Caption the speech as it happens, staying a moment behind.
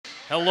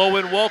Hello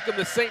and welcome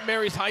to St.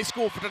 Mary's High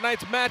School for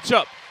tonight's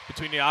matchup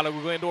between the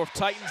Ottawa-Glandorf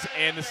Titans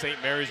and the St.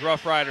 Mary's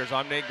Rough Riders.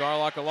 I'm Nate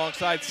Garlock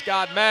alongside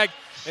Scott Mag.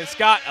 And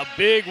Scott, a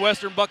big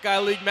Western Buckeye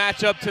League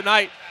matchup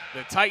tonight.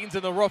 The Titans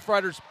and the Rough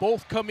Riders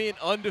both come in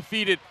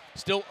undefeated,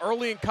 still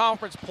early in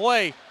conference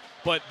play,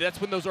 but that's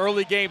when those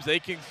early games, they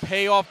can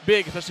pay off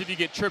big, especially if you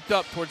get tripped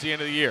up towards the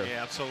end of the year.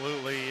 Yeah,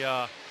 absolutely.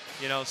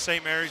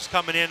 St. Mary's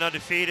coming in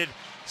undefeated,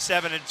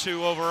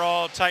 7-2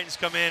 overall. Titans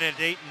come in at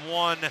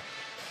 8-1.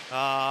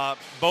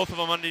 Both of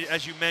them,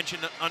 as you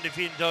mentioned,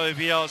 undefeated in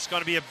WBL. It's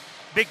going to be a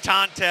big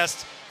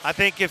contest. I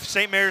think if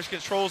St. Mary's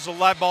controls the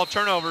live ball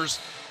turnovers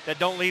that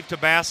don't lead to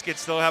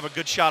baskets, they'll have a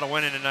good shot of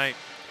winning tonight.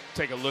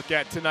 Take a look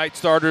at tonight's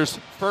starters.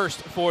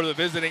 First, for the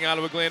visiting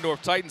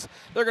Ottawa-Glandorf Titans,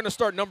 they're going to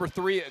start number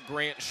 3,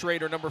 Grant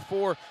Schrader, number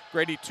 4,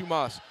 Grady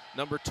Tomas,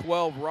 number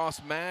 12,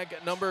 Ross Mag,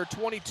 number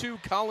 22,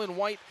 Colin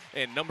White,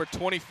 and number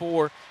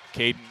 24,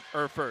 Caden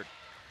Erford.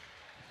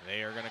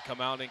 They are going to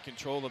come out and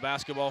control the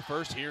basketball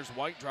first. Here's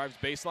White, drives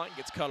baseline,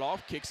 gets cut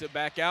off, kicks it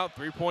back out.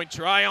 Three-point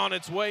try on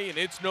its way, and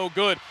it's no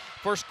good.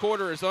 First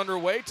quarter is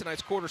underway.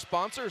 Tonight's quarter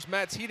sponsor is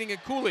Matt's Heating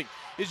and Cooling.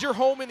 Is your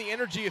home in the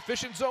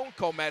energy-efficient zone?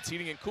 Call Matt's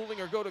Heating and Cooling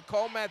or go to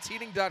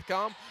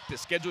callmattsheating.com to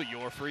schedule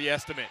your free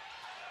estimate.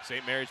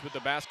 St. Mary's with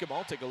the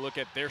basketball. Take a look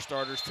at their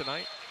starters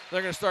tonight.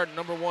 They're going to start at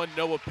number 1,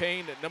 Noah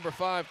Payne. At number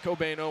 5,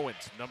 Cobain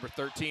Owens. Number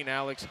 13,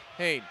 Alex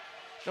Hain.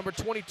 Number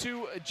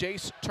 22,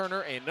 Jace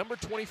Turner, and number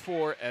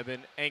 24,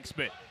 Evan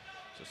Angsman.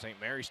 So St.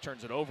 Mary's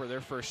turns it over, their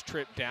first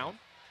trip down.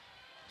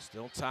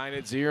 Still tied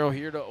at 0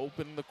 here to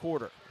open the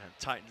quarter. And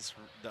Titans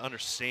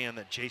understand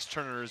that Jace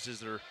Turner is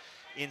their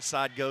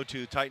inside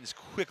go-to. Titans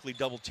quickly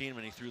double team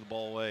and he threw the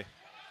ball away.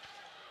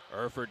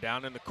 Erford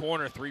down in the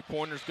corner.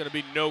 Three-pointer's going to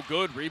be no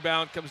good.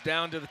 Rebound comes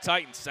down to the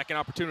Titans. Second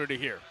opportunity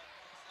here.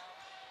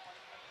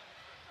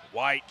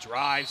 White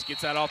drives,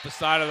 gets that off the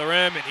side of the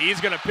rim, and he's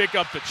going to pick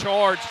up the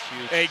charge.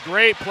 A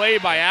great play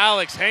by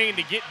Alex Hain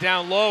to get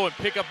down low and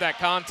pick up that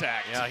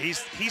contact. Yeah,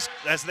 he's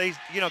as they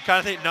kind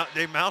of think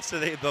they mounts to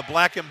the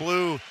black and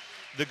blue,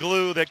 the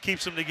glue that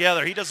keeps them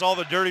together. He does all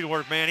the dirty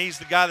work, man. He's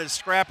the guy that's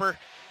scrapper.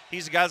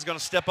 He's the guy that's going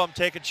to step up and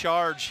take a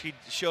charge. He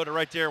showed it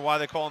right there why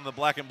they call him the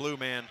black and blue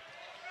man.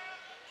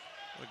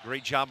 What a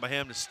great job by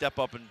him to step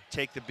up and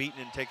take the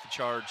beating and take the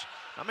charge.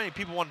 Not many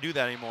people want to do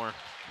that anymore.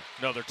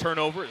 No, their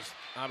turnover is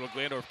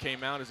Ottawa-Glandorf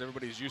came out as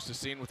everybody's used to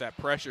seeing with that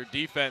pressure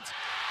defense.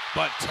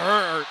 But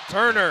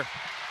Turner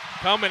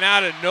coming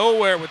out of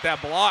nowhere with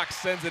that block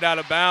sends it out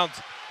of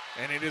bounds,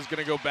 and it is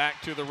going to go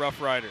back to the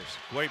Rough Riders.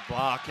 Great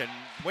block, and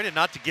waited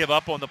not to give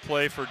up on the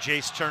play for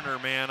Jace Turner,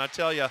 man. I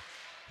tell you,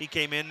 he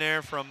came in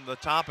there from the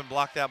top and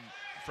blocked that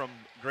from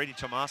Grady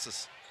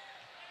Tomasis.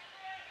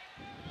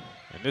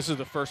 And this is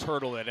the first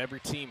hurdle that every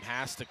team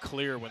has to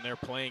clear when they're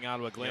playing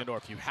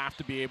Ottawa-Glandorf. Yep. You have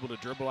to be able to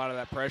dribble out of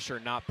that pressure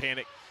and not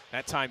panic.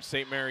 That time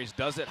St. Mary's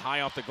does it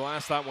high off the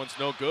glass. That one's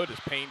no good as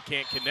Payne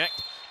can't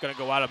connect. Going to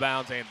go out of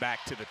bounds and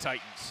back to the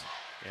Titans.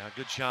 Yeah,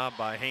 good job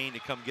by Hain to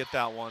come get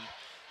that one.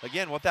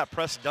 Again, what that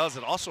press does,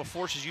 it also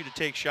forces you to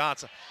take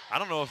shots. I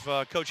don't know if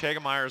Coach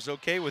Hagemeyer is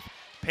okay with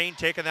Payne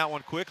taking that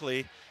one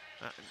quickly.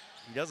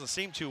 He doesn't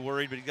seem too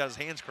worried, but he's got his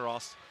hands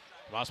crossed.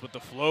 Ross with the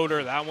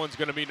floater. That one's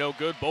going to be no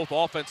good. Both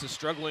offenses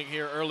struggling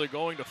here early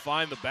going to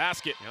find the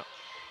basket. Yep.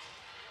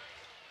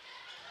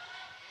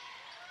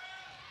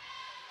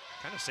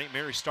 Kind of St.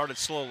 Mary's started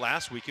slow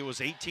last week. It was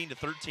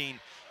 18-13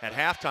 at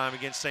halftime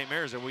against St.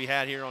 Mary's that we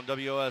had here on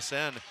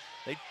WOSN.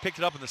 They picked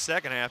it up in the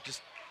second half,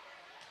 just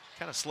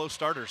kind of slow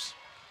starters.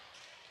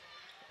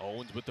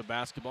 Owens with the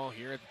basketball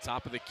here at the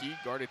top of the key,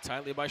 guarded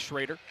tightly by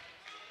Schrader.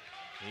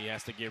 He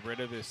has to get rid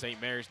of it. St.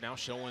 Mary's now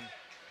showing,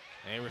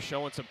 they were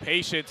showing some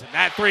patience, and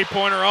that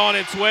three-pointer on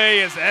its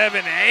way as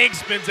Evan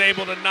Angsman's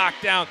able to knock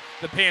down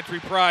the Pantry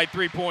Pride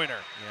three-pointer.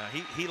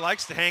 Yeah, he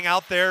likes to hang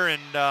out there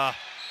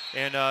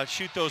and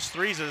shoot those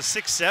threes. As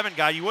a 6'7"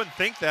 guy, you wouldn't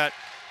think that.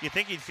 You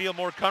think he'd feel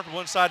more comfortable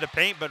inside the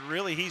paint, but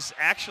really he's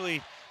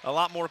actually a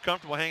lot more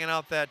comfortable hanging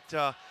out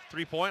that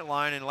three-point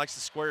line and likes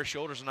to square his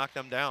shoulders and knock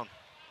them down.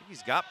 I think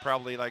he's got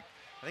probably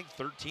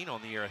 13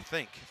 on the year, if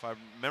my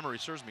memory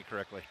serves me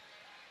correctly.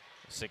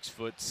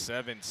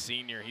 6'7"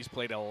 senior. He's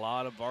played a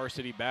lot of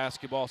varsity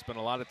basketball, spent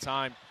a lot of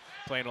time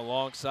playing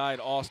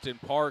alongside Austin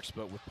Parks,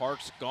 but with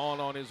Parks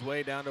gone on his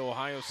way down to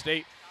Ohio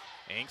State,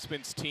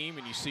 Angsman's team,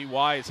 and you see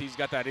why, as he's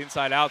got that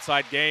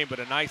inside-outside game, but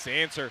a nice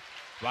answer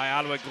by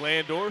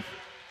Ottawa-Glandorf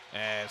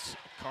as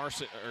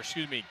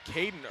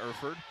Caden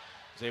Erford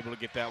is able to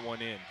get that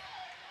one in.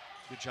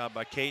 Good job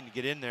by Caden to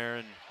get in there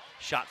and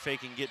shot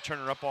fake and get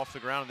Turner up off the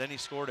ground, and then he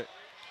scored it.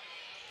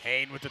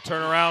 Hain with the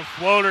turnaround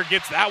floater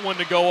gets that one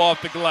to go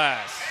off the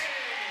glass.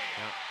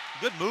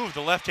 Yeah. Good move,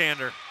 the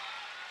left-hander.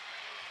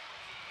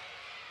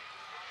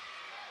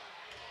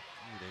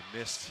 They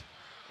missed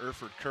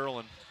Erford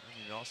curling.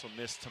 He also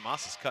missed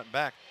Tomas's cutting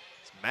back.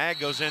 Mag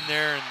goes in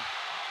there, and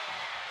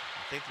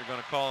I think they're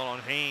going to call it on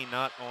Hain,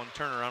 not on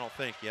Turner, I don't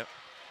think. Yep.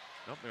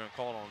 Nope, they're going to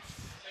call it on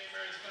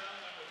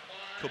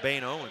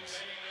Cobain Owens.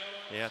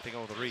 Yeah, I think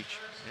over the reach.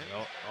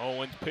 Yeah.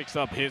 Owens picks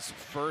up his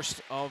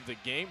first of the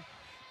game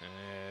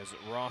as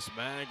Ross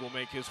Mag will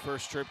make his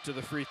first trip to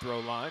the free throw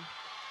line.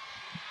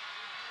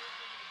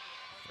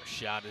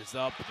 Shot is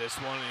up. This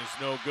one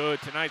is no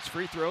good. Tonight's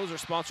free throws are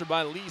sponsored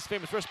by Lee's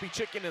Famous Recipe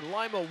Chicken in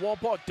Lima,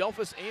 Walpaugh,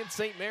 Delphus, and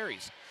St.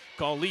 Mary's.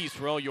 Call Lee's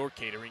for all your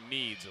catering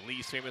needs.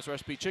 Lee's Famous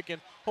Recipe Chicken,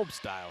 home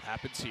style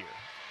happens here.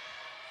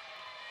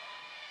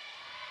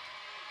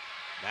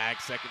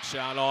 Mag's second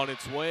shot on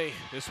its way.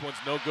 This one's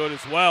no good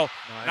as well.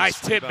 Nice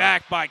tip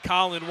back by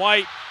Colin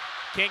White.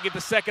 Can't get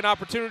the second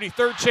opportunity.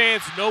 Third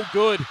chance, no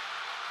good.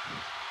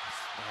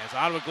 As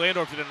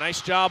Ottawa-Glandorf did a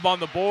nice job on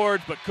the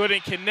board, but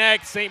couldn't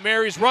connect. St.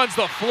 Mary's runs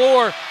the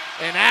floor,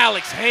 and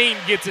Alex Hain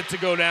gets it to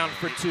go down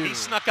for two. He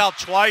snuck out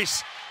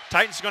twice.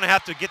 Titans are going to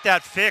have to get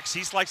that fixed.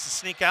 He likes to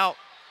sneak out.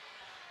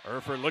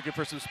 Erford looking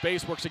for some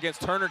space, works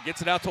against Turner,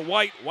 gets it out to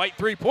White. White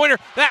three-pointer.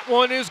 That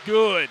one is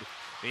good.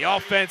 The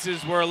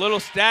offenses were a little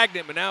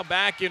stagnant, but now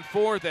back and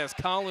forth as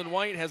Colin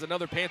White has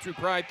another Pantry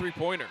Pride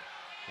three-pointer.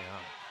 Yeah,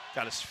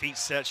 got his feet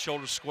set,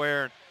 shoulders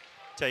square.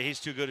 Tell you, he's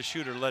too good a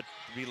shooter. Let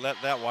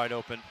that wide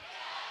open.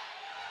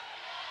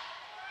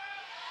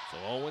 So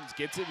Owens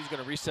gets it. He's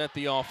going to reset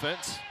the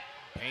offense.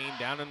 Payne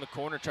down in the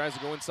corner, tries to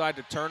go inside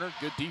to Turner.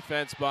 Good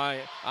defense by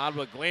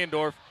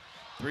Ottawa-Glandorf.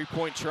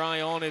 Three-point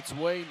try on its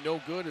way.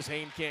 No good as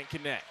Hain can't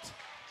connect.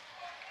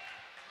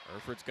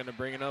 Erford's going to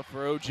bring it up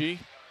for OG.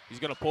 He's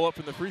going to pull up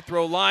from the free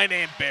throw line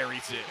and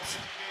buries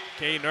it.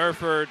 Caden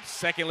Erford,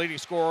 second leading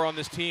scorer on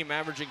this team,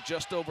 averaging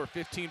just over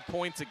 15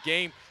 points a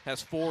game, has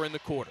 4 in the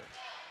quarter.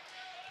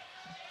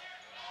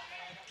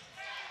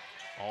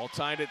 All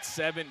tied at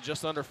 7,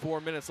 just under 4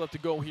 minutes left to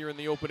go here in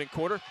the opening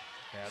quarter.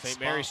 St.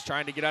 Mary's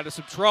trying to get out of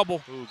some trouble.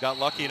 Ooh, got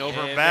lucky and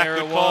over and back. There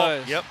Good it call.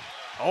 was. Yep.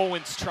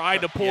 Owens tried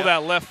to pull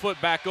that left foot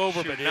back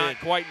over, Sure but not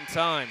quite in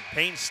time.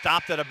 Payne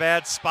stopped at a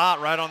bad spot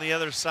right on the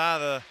other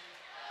side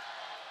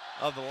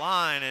of the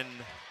line, and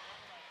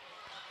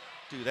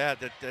do that.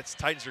 That's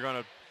Titans are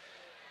going to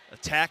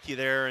attack you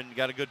there, and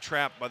got a good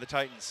trap by the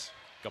Titans.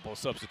 Couple of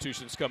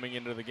substitutions coming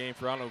into the game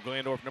for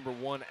Ottawa-Glandorf. Number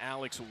 1,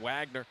 Alex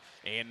Wagner,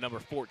 and number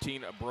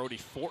 14, Brody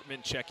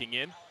Fortman checking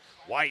in.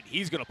 White,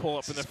 he's going to pull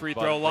up from the free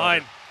throw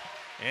line.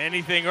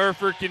 Anything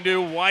Erford can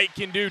do, White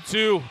can do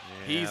too.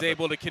 Yeah, he's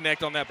able to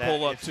connect on that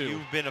pull-up too. If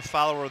you've been a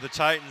follower of the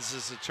Titans,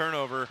 as a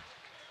turnover,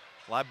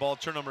 live ball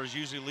turnovers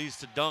usually leads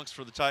to dunks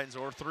for the Titans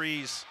or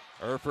threes.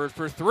 Erford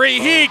for 3,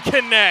 he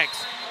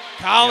connects.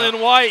 Colin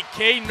White,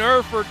 Caden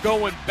Erford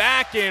going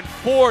back and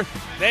forth.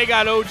 They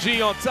got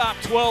OG on top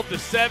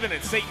 12-7,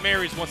 and St.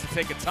 Mary's wants to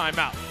take a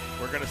timeout.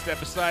 We're going to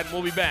step aside, and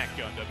we'll be back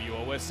on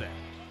WOSN.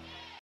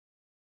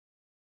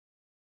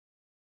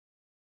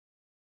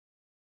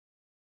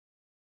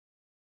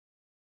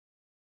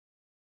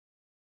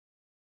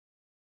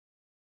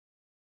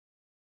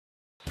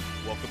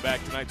 Welcome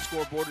back. Tonight's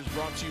scoreboard is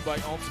brought to you by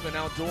Ultimate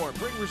Outdoor.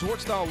 Bring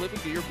resort-style living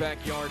to your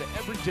backyard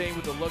every day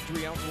with the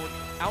luxury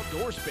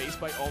outdoor space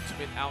by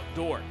Ultimate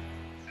Outdoor.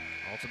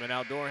 Ultimate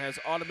Outdoor has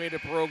automated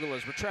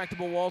pergolas,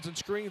 retractable walls and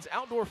screens,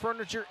 outdoor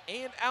furniture,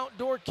 and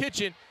outdoor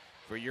kitchen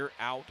for your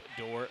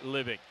outdoor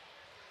living.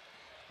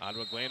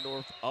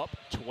 Ottawa-Glandorf up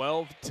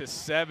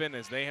 12-7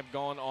 as they have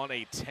gone on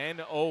a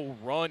 10-0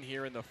 run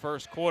here in the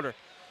first quarter.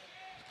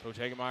 Coach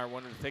Hagemeyer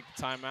wanted to take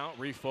the timeout,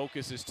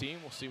 refocus his team.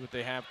 We'll see what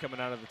they have coming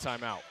out of the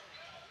timeout.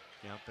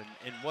 Yep,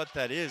 and what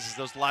that is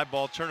those live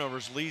ball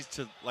turnovers leads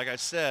to, like I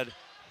said,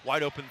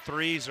 wide open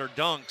threes or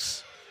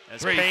dunks.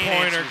 As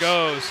Three-pointer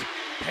goes.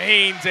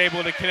 Payne's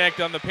able to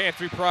connect on the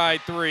Pantry Pride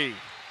 3.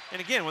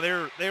 And again,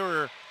 when they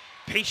were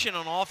patient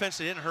on offense,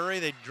 they didn't hurry.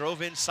 They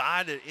drove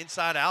inside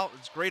out.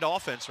 It's great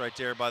offense right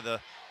there by the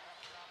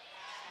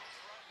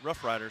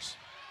Rough Riders.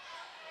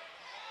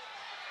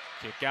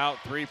 Kick out,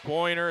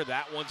 three-pointer.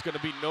 That one's going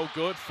to be no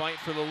good. Fight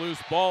for the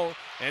loose ball.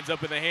 Ends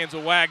up in the hands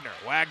of Wagner.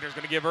 Wagner's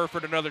going to give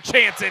Erford another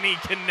chance, and he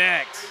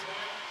connects.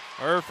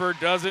 Erford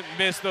doesn't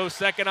miss those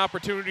second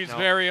opportunities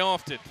very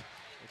often.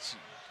 It's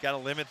got to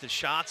limit the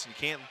shots and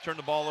can't turn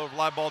the ball over,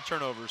 live ball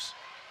turnovers.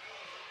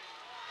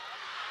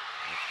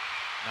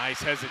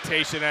 Nice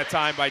hesitation that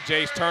time by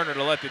Jace Turner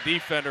to let the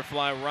defender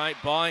fly right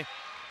by. And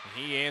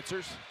he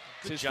answers.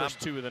 It's his first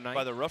 2 of the night.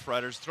 By the Rough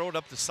Riders. Throw it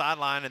up the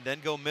sideline and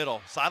then go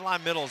middle.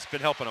 Sideline middle has been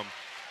helping them.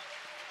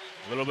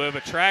 A little bit of a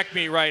track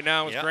meet right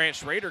now as Grant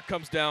Schrader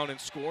comes down and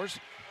scores.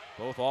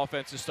 Both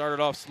offenses started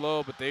off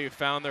slow, but they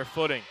found their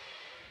footing.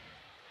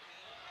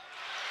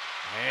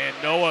 And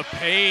Noah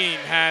Payne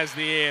has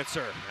the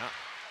answer. Yeah.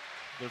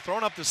 They're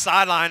throwing up the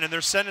sideline, and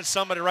they're sending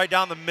somebody right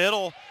down the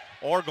middle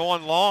or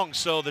going long.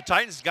 So the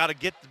Titans got to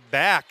get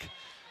back.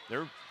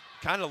 They're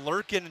kind of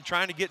lurking and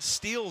trying to get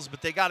steals,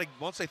 but they got to,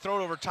 once they throw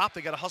it over top,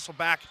 they got to hustle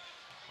back,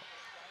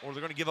 or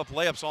they're going to give up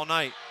layups all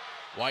night.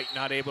 White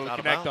not able to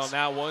connect on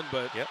that one,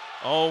 but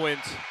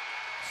Owens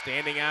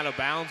standing out of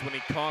bounds when he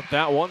caught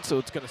that one, so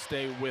it's going to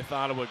stay with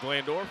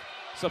Ottawa-Glandorf.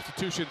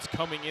 Substitutions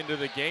coming into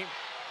the game.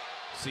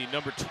 See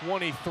number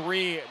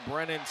 23,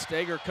 Brennan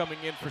Steger, coming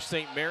in for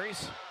St.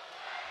 Mary's.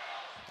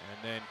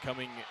 And then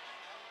coming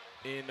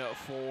in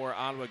for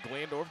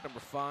Ottawa-Glandorf, number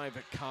 5,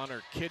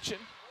 Connor Kitchen.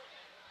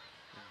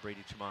 And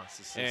Brady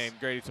Tomas. And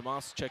Grady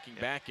Tomas checking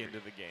back into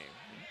the game.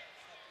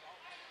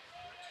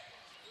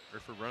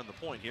 Erford running the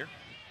point here.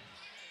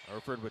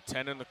 Herford with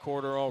 10 in the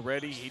quarter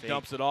already. He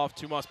dumps it off.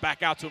 Tumas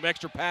back out to him.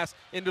 Extra pass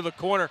into the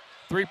corner.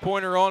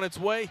 Three-pointer on its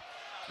way.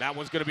 That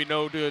one's going to be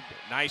no good.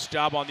 Nice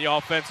job on the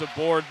offensive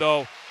board,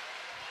 though,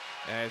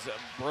 as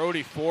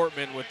Brody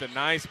Fortman with the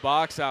nice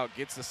box out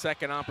gets the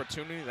second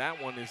opportunity.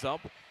 That one is up,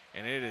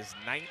 and it is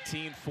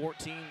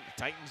 19-14.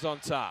 Titans on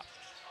top.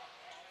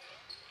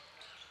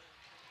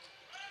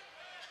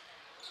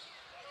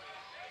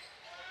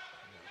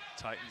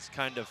 Titans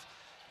kind of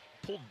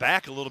pulled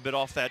back a little bit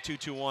off that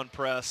 2-2-1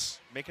 press,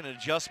 making an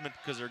adjustment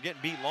because they're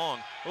getting beat long.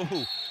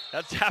 Oh,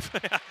 that's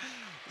happening. I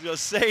was going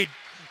to say,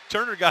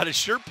 Turner got his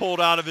shirt pulled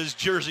out of his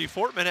jersey.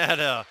 Fortman had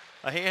a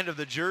hand of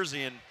the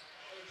jersey and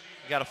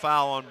got a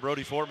foul on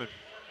Brody Fortman.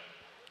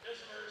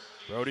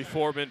 Brody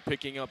Fortman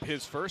picking up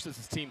his first. This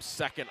is team's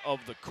second of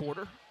the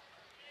quarter.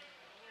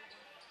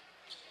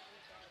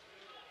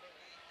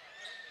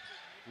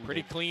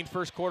 Pretty clean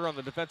first quarter on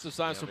the defensive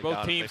side for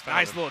both teams.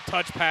 Nice little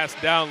touch pass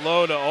down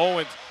low to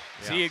Owens.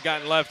 Yeah. See, he had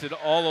gotten left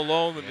all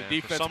alone when the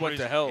defense went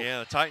to help.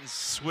 Yeah, the Titans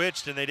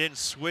switched, and they didn't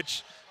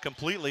switch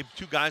completely.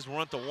 Two guys were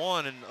at the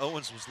one, and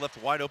Owens was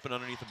left wide open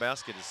underneath the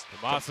basket.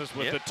 Tomasas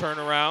with the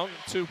turnaround,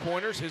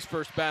 2-pointers, his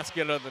first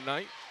basket of the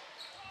night.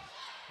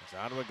 As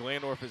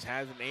Ottawa-Glandorf has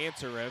had an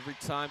answer every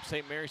time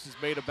St. Mary's has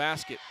made a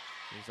basket.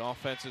 These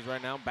offenses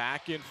right now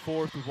back and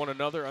forth with one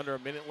another. Under a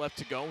minute left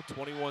to go.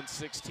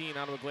 21-16,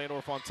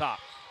 Ottawa-Glandorf on top.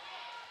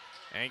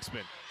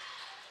 Angsman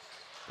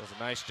does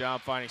a nice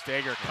job finding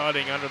Stager,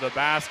 cutting under the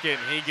basket,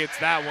 and he gets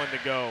that one to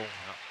go.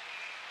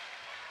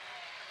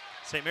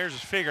 St. Mary's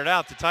has figured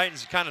out the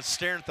Titans are kind of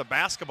staring at the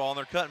basketball, and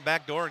they're cutting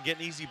back door and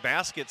getting easy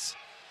baskets.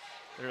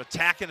 They're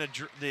attacking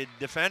the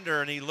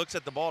defender, and he looks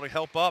at the ball to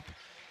help up,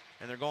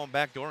 and they're going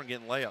back door and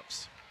getting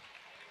layups.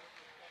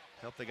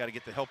 They got to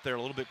get the help there a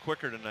little bit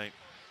quicker tonight.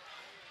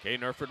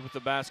 Caden Herford with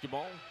the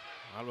basketball.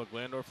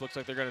 Ottawa-Glandorf looks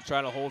like they're going to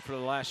try to hold for the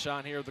last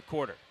shot here of the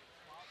quarter.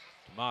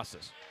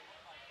 Tomasas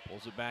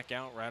pulls it back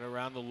out right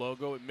around the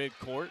logo at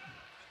midcourt.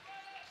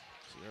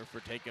 See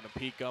Herford taking a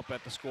peek up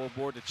at the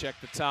scoreboard to check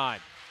the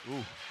time.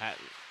 Ooh,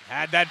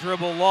 had that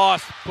dribble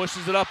lost,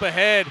 pushes it up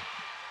ahead.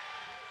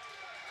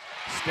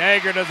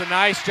 Stager does a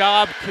nice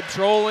job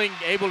controlling,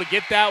 able to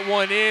get that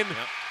one in. Yep.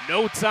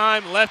 No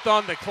time left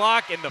on the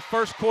clock, and the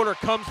first quarter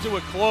comes to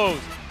a close.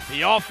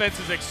 The offense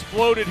has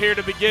exploded here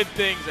to begin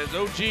things as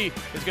OG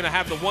is going to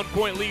have the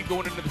 1-point lead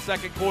going into the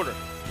second quarter.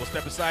 We'll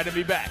step aside and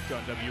be back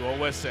on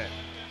WOSN.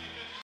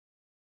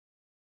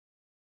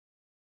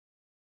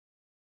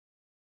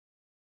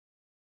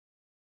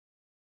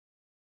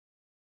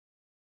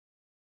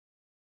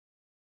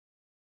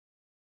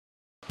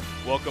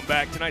 Welcome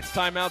back. Tonight's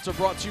timeouts are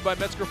brought to you by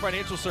Metzger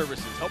Financial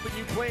Services, helping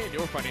you plan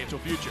your financial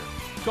future.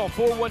 Call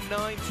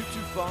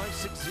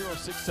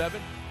 419-225-6067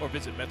 or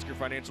visit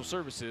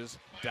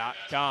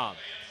MetzgerFinancialServices.com.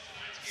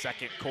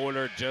 Second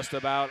quarter just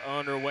about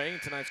underway.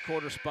 Tonight's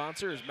quarter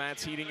sponsor is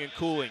Matt's Heating and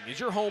Cooling. Is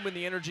your home in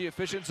the energy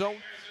efficient zone?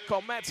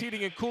 Call Matt's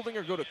Heating and Cooling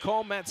or go to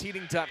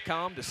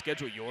callmattsheating.com to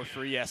schedule your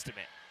free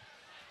estimate.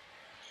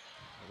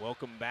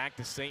 Welcome back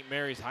to St.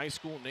 Mary's High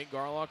School. Nate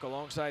Garlock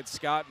alongside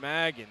Scott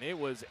Magg, and it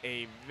was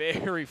a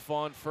very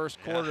fun first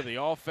quarter.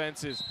 The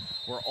offenses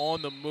were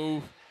on the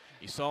move.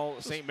 You saw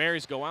St.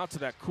 Mary's go out to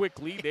that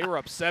quick lead. They were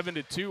up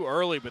 7-2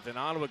 early, but then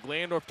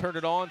Ottawa-Glandorf turned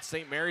it on.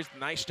 St. Mary's,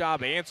 nice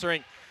job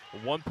answering. A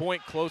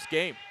 1-point close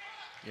game.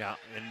 Yeah,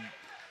 and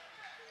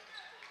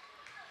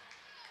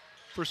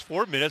first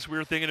 4 minutes, we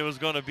were thinking it was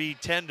going to be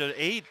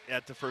 10-8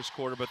 at the first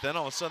quarter, but then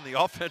all of a sudden the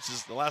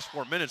offenses, the last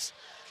 4 minutes,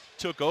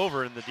 took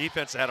over, and the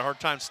defense had a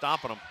hard time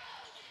stopping them.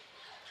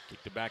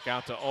 Kicked it back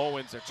out to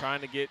Owens. They're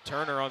trying to get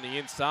Turner on the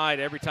inside.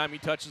 Every time he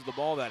touches the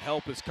ball, that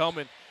help is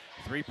coming.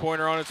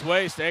 Three-pointer on its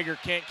way. Stager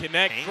can't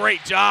connect.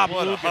 Great job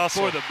looking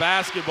for the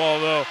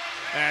basketball, though,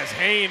 as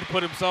Hayne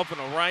put himself in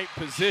the right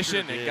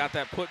position and got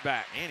that put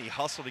back. And he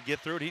hustled to get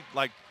through it.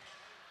 I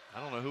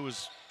don't know who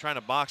was trying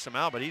to box him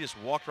out, but he just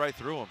walked right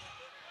through him.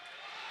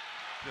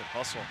 Good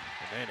hustle.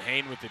 And then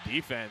Hayne with the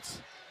defense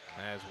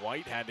as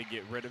White had to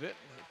get rid of it.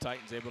 The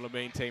Titans able to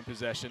maintain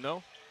possession,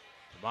 though.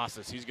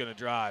 Tomasas, he's going to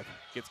drive.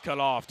 Gets cut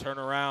off. Turn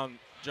around.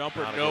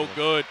 Jumper, no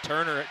good.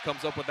 Turner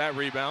comes up with that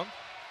rebound.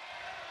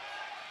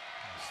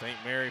 St.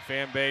 Mary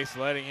fan base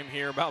letting him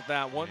hear about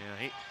that one.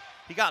 Yeah,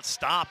 he got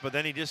stopped, but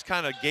then he just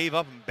kind of gave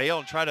up and bailed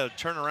and tried to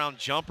turn around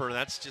jumper.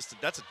 That's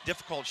a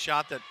difficult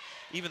shot that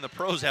even the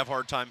pros have a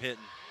hard time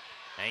hitting.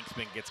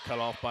 Angsman gets cut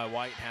off by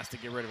White, has to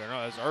get rid of it.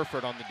 No, there's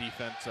Herford on the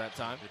defense that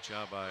time. Good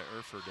job by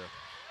Herford.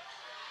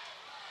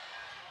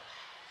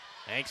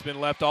 Angsman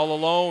left all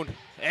alone,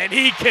 and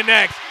he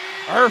connects.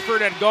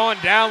 Herford had gone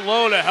down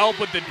low to help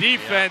with the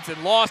defense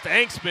and lost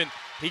Angsman.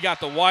 He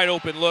got the wide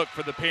open look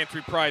for the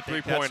Pantry Pride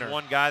three-pointer. That's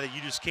one guy that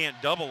you just can't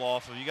double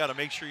off of. You got to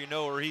make sure you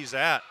know where he's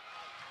at.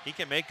 He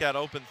can make that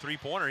open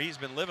three-pointer. He's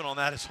been living on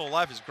that his whole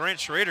life. As Grant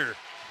Schrader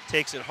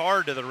takes it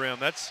hard to the rim.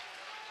 That's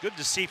good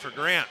to see for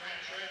Grant.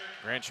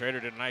 Grant Schrader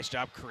did a nice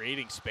job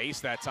creating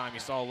space that time. He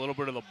saw a little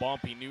bit of the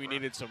bump. He knew he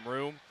needed some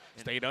room.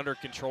 Stayed under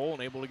control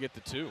and able to get the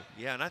two.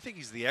 Yeah, and I think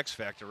he's the X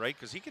factor, right?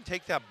 Because he can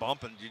take that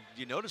bump, and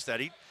you notice that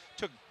he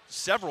took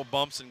several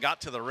bumps and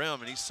got to the rim,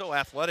 and he's so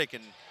athletic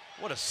and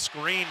What a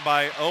screen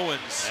by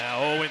Owens.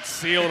 Yeah, Owens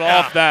sealed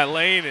off that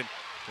lane, and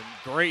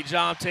great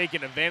job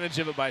taking advantage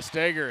of it by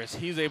Steger as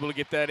he's able to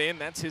get that in.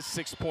 That's his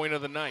 6th point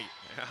of the night.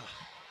 Yeah.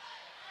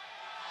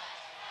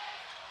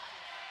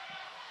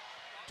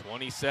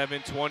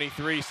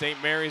 27-23,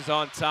 St. Mary's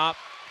on top.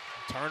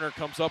 Turner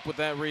comes up with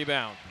that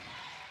rebound.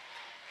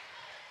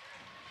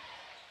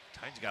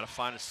 Titans got to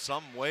find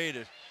some way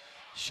to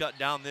shut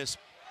down this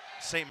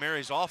St.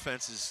 Mary's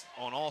offense is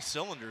on all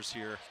cylinders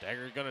here.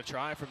 Steger's going to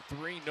try from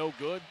 3, no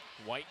good.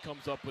 White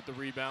comes up with the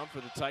rebound for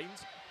the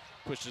Titans.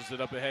 Pushes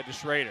it up ahead to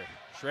Schrader.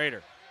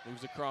 Schrader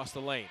moves across the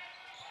lane.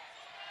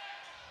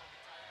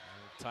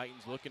 The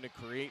Titans looking to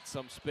create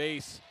some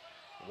space.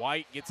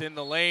 White gets in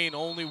the lane,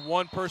 only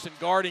one person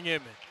guarding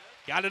him.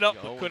 Got it up,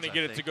 but couldn't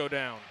get it to go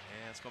down.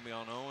 Yeah, it's going to be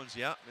on Owens.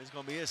 Yep, it's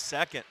going to be his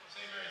 2nd.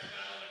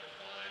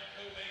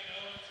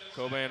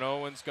 Coban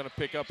Owens going to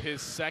pick up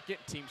his 2nd,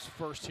 team's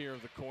 1st here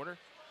of the quarter.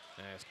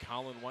 As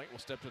Colin White will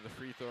step to the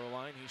free throw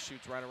line. He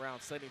shoots right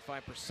around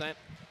 75%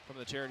 from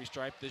the charity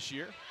stripe this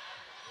year.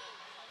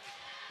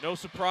 No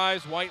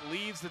surprise, White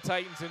leads the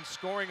Titans in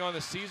scoring on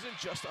the season,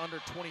 just under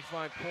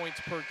 25 points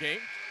per game.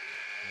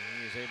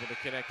 And he is able to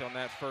connect on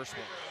that first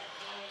one.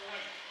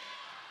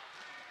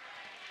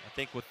 I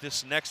think with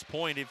this next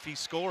point, if he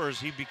scores,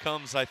 he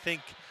becomes, I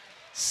think,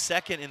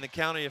 2nd in the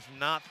county, if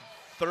not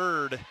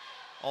 3rd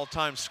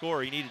all-time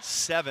scorer. He needed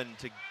 7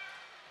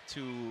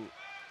 to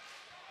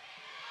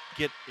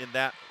get in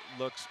that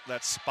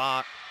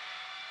spot.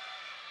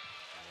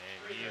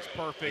 And he is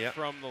perfect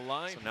from the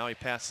line. So now he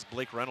passes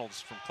Blake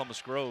Reynolds from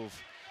Columbus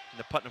Grove in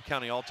the Putnam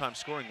County all-time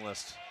scoring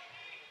list.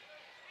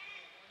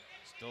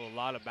 Still a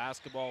lot of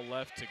basketball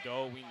left to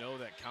go. We know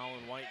that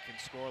Colin White can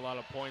score a lot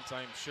of points.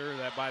 I'm sure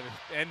that by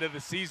the end of the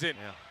season,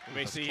 we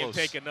may see him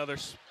take another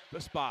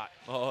spot.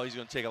 Oh, he's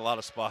going to take a lot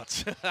of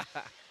spots.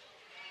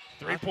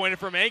 3-pointer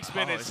from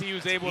Anksman as he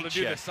was able to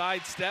do the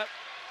sidestep.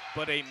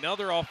 But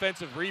another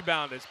offensive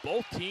rebound as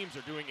both teams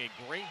are doing a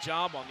great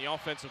job on the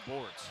offensive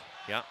boards.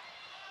 Yeah.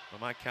 By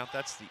my count,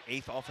 that's the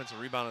 8th offensive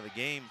rebound of the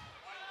game.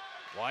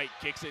 White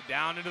kicks it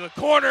down into the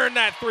corner, and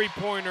that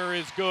 3-pointer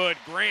is good.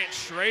 Grant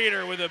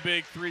Schrader with a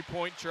big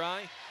 3-point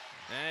try.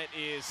 That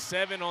is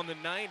 7 on the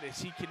night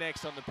as he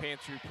connects on the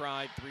Pantry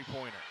Pride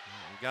 3-pointer.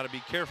 You got to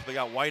be careful. They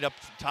got White up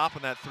top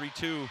in that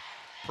 3-2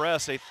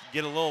 press. They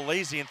get a little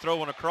lazy and throw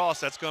one across.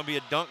 That's going to be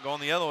a dunk going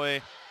the other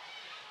way.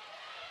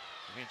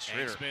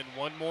 Anksman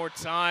one more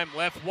time,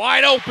 left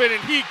wide open,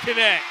 and he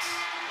connects.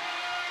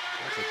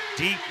 That's a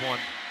deep one.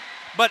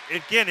 But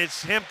again,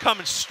 it's him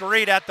coming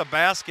straight at the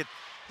basket.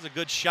 It's a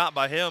good shot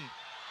by him.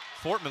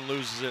 Fortman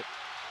loses it.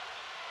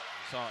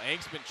 Saw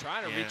Anksman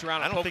trying to reach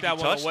around and poke that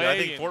one touched away. I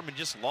think Fortman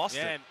just lost it.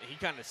 And he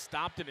kind of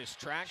stopped in his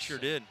tracks. Sure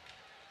did.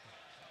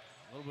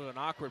 A little bit of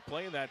an awkward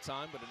play that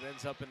time, but it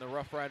ends up in the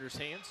Rough Riders'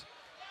 hands.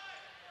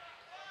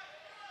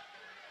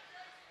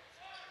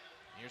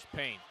 Here's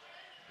Payne.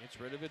 Gets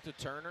rid of it to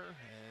Turner,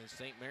 and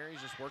St. Mary's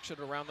just works it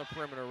around the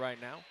perimeter right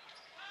now.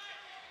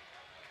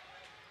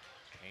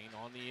 Payne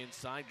on the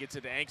inside, gets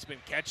it to Anksman,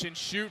 catch and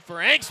shoot for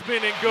Anksman,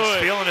 and good.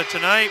 He's feeling it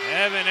tonight.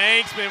 Evan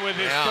Anksman with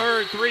his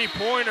 3rd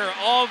 3-pointer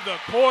of the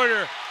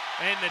quarter,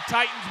 and the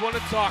Titans want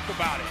to talk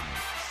about it.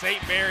 St.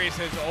 Mary's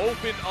has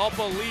opened up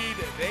a lead.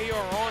 They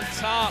are on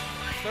top,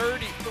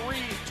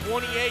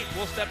 33-28.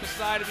 We'll step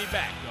aside and be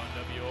back on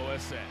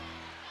WOSN.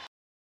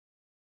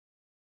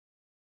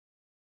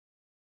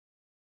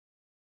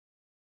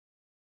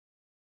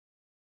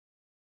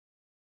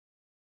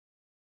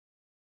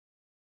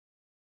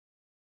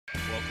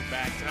 Welcome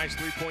back. Tonight's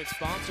 3-point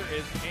sponsor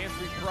is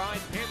Pantry Pride.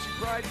 Pantry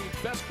Pride means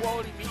best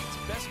quality meats,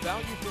 best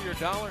value for your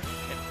dollar,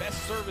 and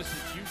best services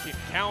you can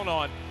count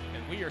on.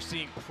 And we are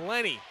seeing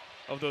plenty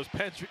of those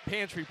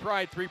Pantry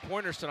Pride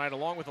 3-pointers tonight,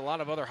 along with a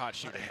lot of other hot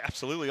shooting.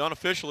 Absolutely.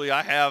 Unofficially,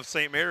 I have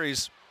St.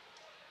 Mary's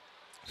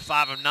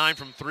 5 of 9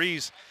 from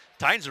threes.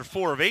 Titans are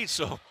 4 of 8,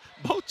 so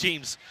both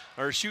teams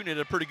are shooting at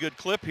a pretty good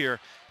clip here.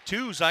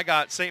 Twos, I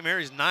got St.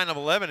 Mary's 9 of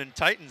 11 and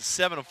Titans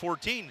 7 of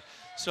 14.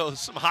 So there's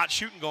some hot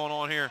shooting going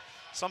on here.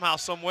 Somehow,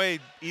 some way,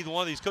 either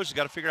one of these coaches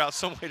got to figure out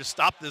some way to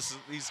stop these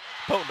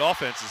potent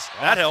offenses.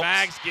 That helps.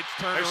 Mags gets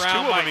turned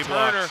around by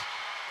Turner. As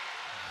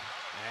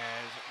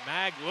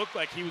Mag looked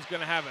like he was going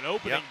to have an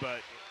opening, but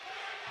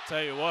I'll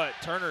tell you what,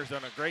 Turner's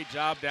done a great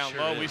job down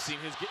low. We've seen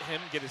him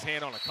get his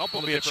hand on a couple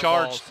of different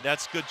balls.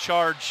 That's good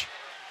charge.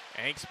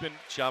 Anksman.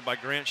 Job by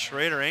Grant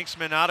Schrader.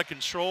 Anksman out of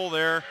control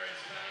there.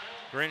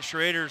 Grant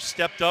Schrader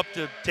stepped up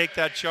to take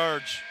that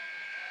charge.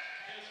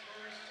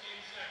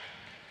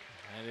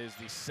 That is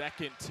the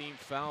 2nd team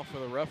foul for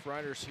the Rough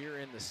Riders here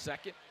in the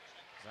 2nd.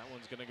 That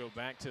one's going to go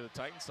back to the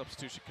Titans.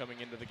 Substitution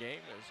coming into the game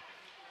as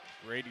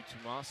Grady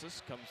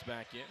Tomasis comes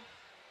back in.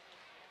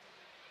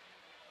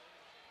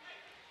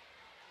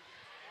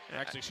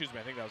 Actually, excuse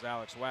me, I think that was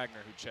Alex Wagner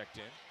who checked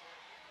in.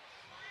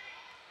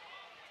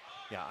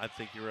 Yeah, I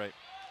think you're right.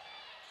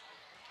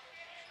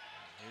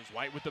 Here's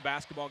White with the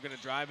basketball, going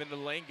to drive into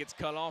the lane, gets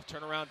cut off,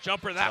 turnaround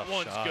jumper. That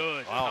one's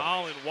good.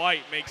 Wow. Colin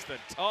White makes the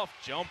tough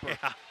jumper.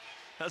 Yeah.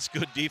 That's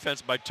good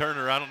defense by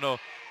Turner. I don't know.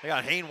 They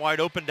got Hayne wide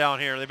open down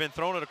here. They've been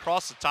throwing it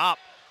across the top,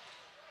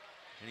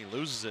 and he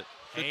loses it.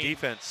 Good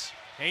defense.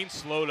 Haynes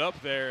slowed up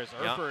there as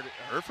Erford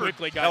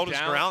quickly got held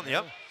down. his ground.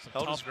 Yep. Some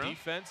held tough his ground.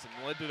 defense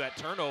and led to that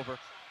turnover.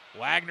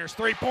 Wagner's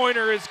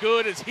three-pointer is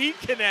good as he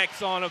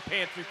connects on a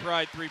Pantry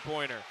Pride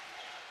three-pointer.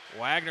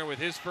 Wagner with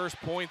his first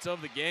points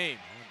of the game.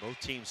 Both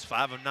teams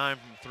 5 of 9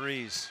 from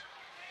threes.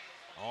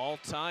 All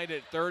tied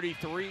at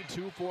 33,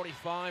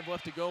 2:45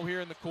 left to go here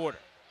in the quarter.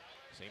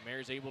 St.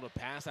 Mary's able to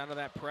pass out of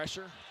that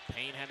pressure.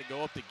 Payne had to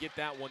go up to get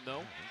that one,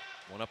 though.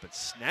 Went up and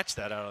snatched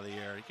that out of the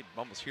air. You could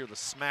almost hear the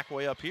smack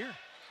way up here.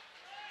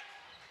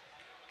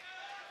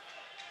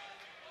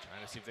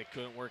 Trying to see if they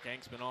couldn't work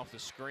Engsman off the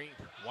screen.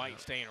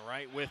 White staying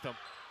right with him.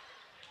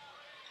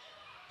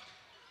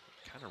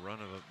 Kind of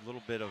running a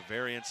little bit of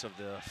variance of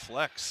the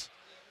flex.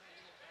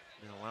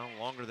 Been around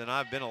longer than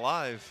I've been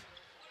alive.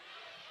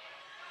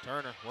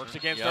 Turner works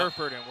against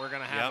Erford, and we're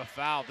going to have a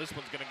foul. This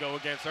one's going to go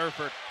against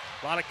Erford.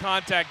 A lot of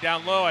contact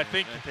down low. I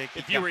think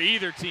if you were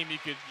either team, you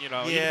could, you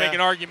could make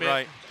an argument.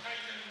 Right.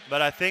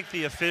 But I think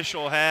the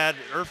official had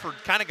Erford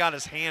kind of got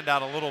his hand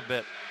out a little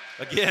bit.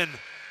 Again,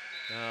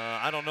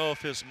 I don't know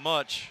if it's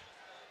much.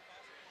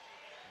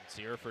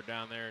 See Erford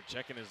down there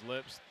checking his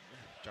lips,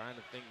 trying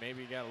to think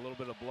maybe he got a little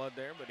bit of blood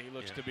there, but he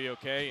looks to be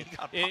okay.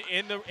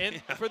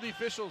 For the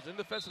officials, in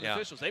defense of the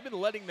officials, they've been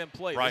letting them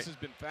play. Right. This has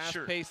been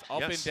fast-paced,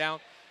 up and down.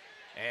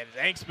 And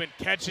Engsman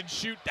catch and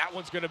shoot. That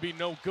one's going to be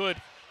no good.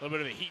 A little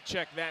bit of a heat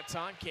check that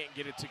time. Can't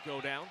get it to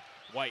go down.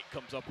 White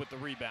comes up with the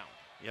rebound.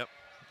 Yep.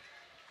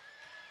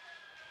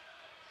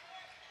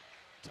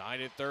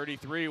 Tied at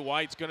 33.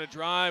 White's going to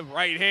drive.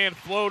 Right hand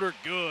floater.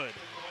 Good.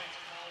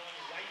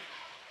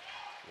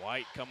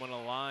 White coming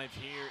alive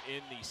here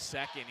in the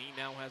second. He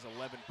now has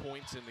 11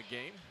 points in the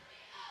game.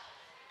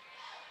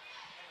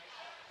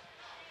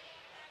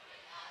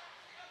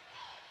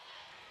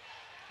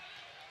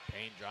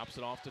 Payne drops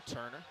it off to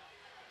Turner.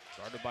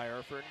 Started by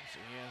Erford, so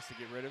he has to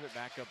get rid of it.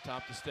 Back up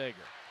top to Steger.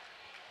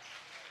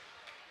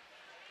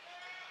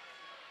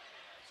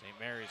 St.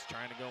 Mary's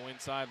trying to go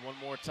inside one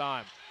more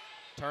time.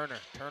 Turner,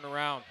 turn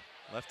around.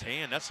 Left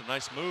hand, that's a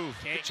nice move.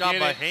 Can't Good job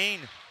get by it. Hayne.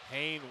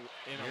 Hayne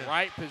in the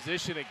right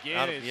position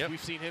again. We've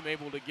seen him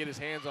able to get his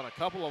hands on a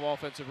couple of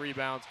offensive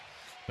rebounds,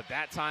 but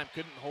that time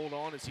couldn't hold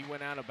on as he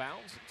went out of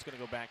bounds. It's going to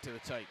go back to the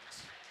Titans.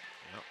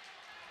 Yep.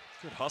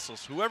 Good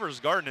hustles. Whoever's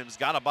guarding him's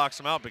got to box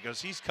him out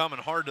because he's coming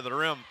hard to the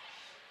rim.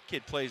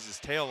 Kid plays his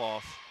tail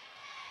off.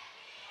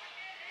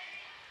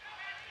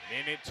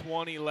 Minute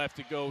 20 left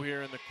to go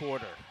here in the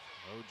quarter.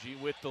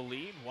 OG with the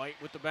lead, White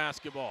with the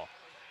basketball.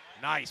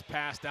 Nice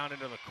pass down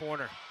into the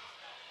corner.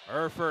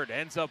 Erford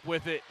ends up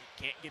with it.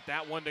 Can't get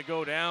that one to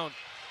go down.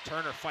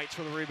 Turner fights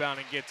for the rebound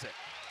and gets it.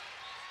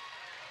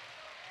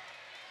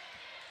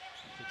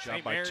 Good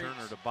job by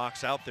Turner to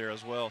box out there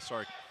as well.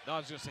 Sorry. No, I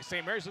was going to say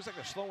St. Mary's looks like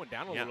they're slowing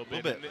down a little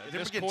bit. They're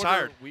this getting quarter,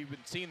 tired. We've been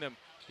seeing them.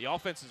 The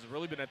offense has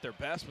really been at their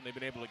best when they've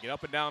been able to get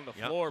up and down the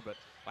floor. But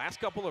last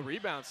couple of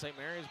rebounds, St.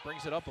 Mary's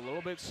brings it up a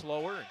little bit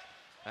slower. And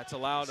that's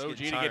allowed OG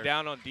to get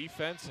down on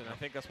defense. And I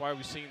think that's why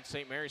we've seen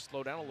St. Mary's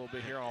slow down a little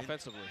bit here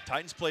offensively.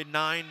 Titans played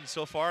 9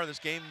 so far in this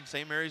game.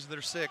 St. Mary's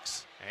their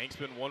 6.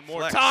 Engsman one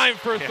more time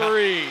for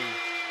 3.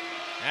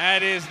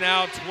 That is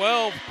now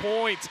 12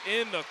 points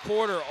in the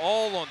quarter,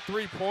 all on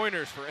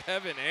three-pointers for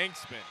Evan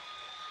Engsman.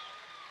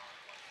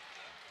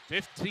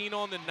 15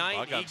 on the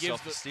night. Well, he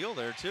gives the steal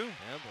there too.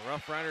 Yeah, the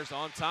Rough Riders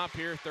on top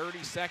here.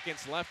 30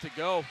 seconds left to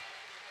go.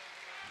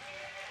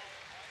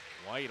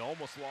 White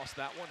almost lost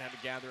that one. Had to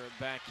gather it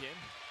back in.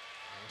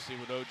 We'll see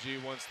what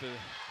OG wants to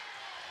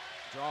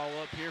draw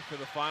up here for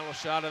the final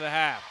shot of the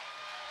half.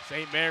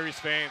 St. Mary's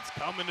fans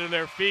coming to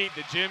their feet.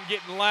 The gym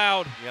getting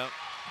loud. Yep.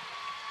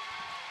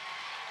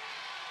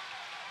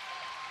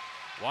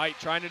 White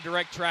trying to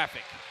direct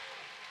traffic.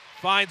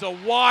 Finds a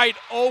wide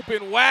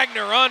open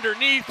Wagner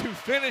underneath who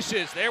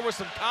finishes. There was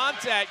some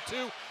contact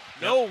too.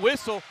 No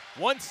whistle.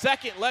 1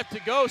 second left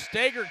to go.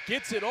 Steger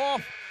gets it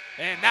off,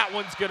 and that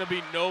one's going to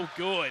be no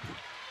good.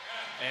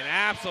 An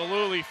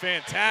absolutely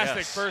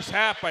fantastic first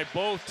half by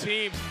both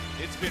teams.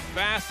 It's been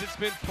fast. It's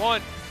been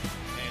fun.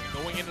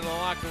 And going into the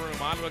locker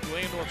room,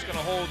 Ottawa-Glandorf's going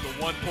to hold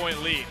the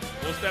 1-point lead.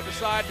 We'll step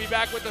aside, be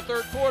back with the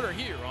third quarter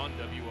here on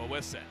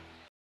WOSN.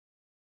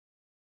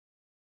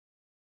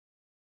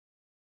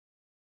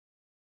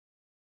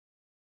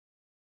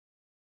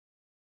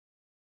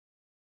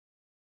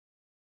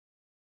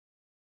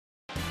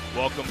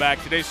 Welcome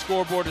back. Today's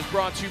scoreboard is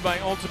brought to you by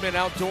Ultimate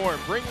Outdoor.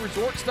 Bring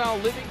resort-style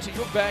living to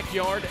your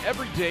backyard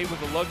every day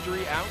with a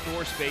luxury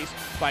outdoor space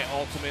by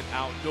Ultimate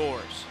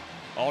Outdoors.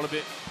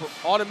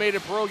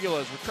 Automated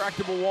pergolas,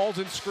 retractable walls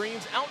and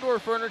screens, outdoor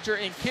furniture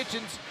and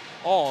kitchens,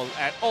 all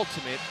at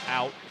Ultimate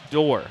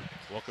Outdoor.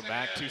 Welcome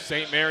back to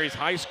St. Mary's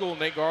High School.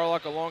 Nate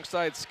Garlock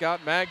alongside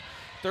Scott Magg.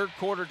 Third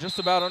quarter just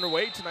about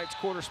underway. Tonight's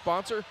quarter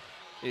sponsor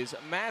is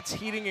Matt's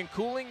Heating and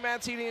Cooling.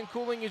 Matt's Heating and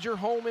Cooling is your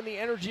home in the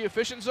energy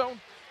efficient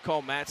zone.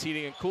 Call Matt's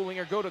Heating and Cooling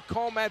or go to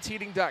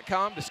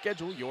callmattsheating.com to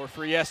schedule your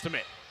free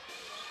estimate.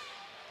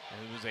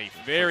 And it was a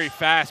very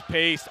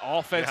fast-paced,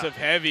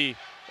 offensive-heavy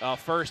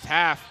first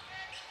half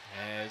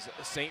as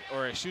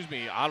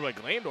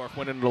Ottawa-Glandorf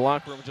went into the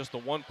locker room with just a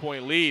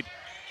 1-point lead.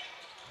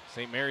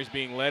 St. Mary's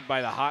being led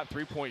by the hot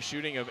three-point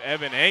shooting of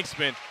Evan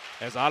Angstman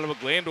as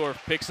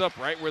Ottawa-Glandorf picks up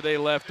right where they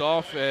left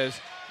off as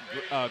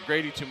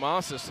Grady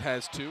Tomasis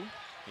has 2.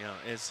 Yeah,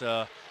 it's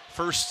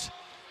first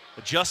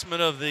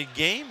adjustment of the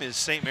game as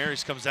St.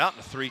 Mary's comes out in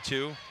a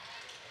 3-2.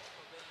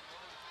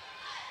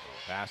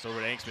 Pass over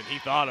to Angstman. He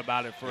thought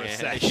about it for a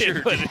second,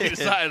 sure but did. he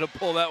decided to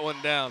pull that one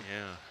down.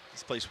 Yeah,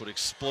 this place would have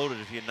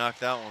exploded if he had knocked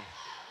that one.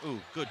 Ooh,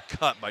 good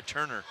cut by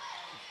Turner.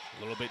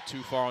 A little bit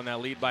too far on that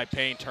lead by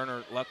Payne.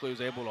 Turner luckily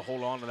was able to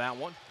hold on to that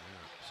one.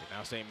 Yeah. So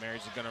now St.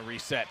 Mary's is going to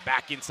reset.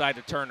 Back inside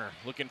to Turner.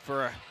 Looking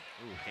for a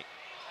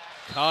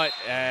cut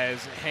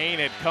as Hayne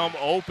had come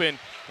open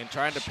and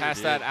trying to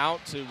pass that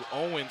out to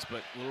Owens,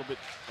 but a little bit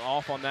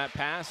off on that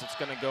pass. It's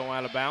going to go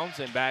out of bounds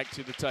and back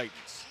to the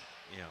Titans.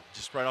 Yeah,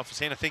 just right off his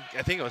hand. I think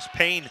it was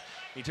Payne.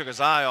 He took his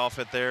eye off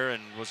it there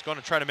and was going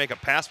to try to make a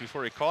pass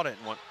before he caught it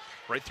and went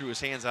right through his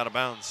hands out of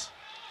bounds.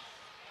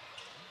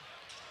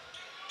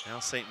 Now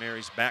St.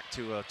 Mary's back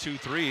to a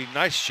 2-3.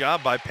 Nice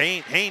job by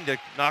Hayne to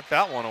knock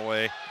that one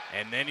away.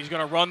 And then he's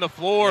going to run the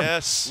floor.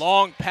 Yes.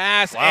 Long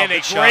pass, wow, and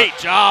a great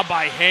job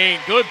by Hayne.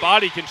 Good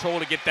body control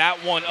to get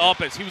that one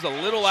up as he was a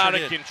little out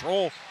of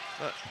control.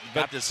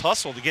 But this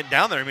hustle to get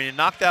down there. I mean, he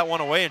knocked that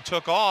one away and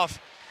took off.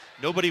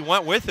 Nobody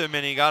went with him,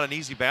 and he got an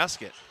easy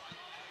basket.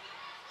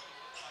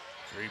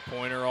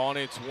 Three-pointer on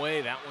its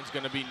way. That one's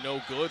going to be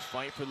no good.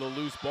 Fight for the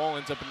loose ball.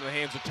 Ends up in the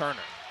hands of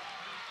Turner.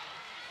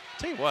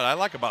 Tell you what I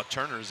like about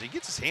Turner is he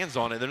gets his hands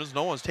on it. There's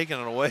no one's taking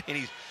it away, and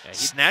he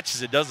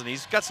snatches it, doesn't he?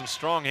 He's got some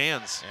strong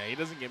hands. Yeah, he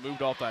doesn't get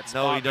moved off that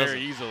spot very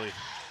easily.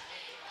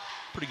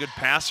 Pretty good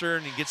passer,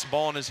 and he gets the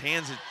ball in his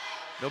hands, and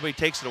nobody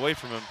takes it away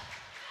from him.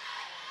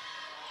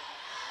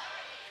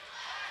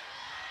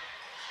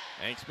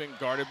 Angstman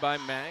guarded by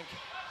Mag.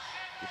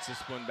 Gets this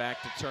one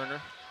back to Turner.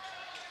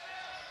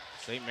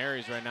 St.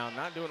 Mary's right now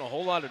not doing a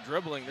whole lot of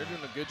dribbling. They're doing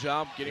a good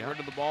job getting rid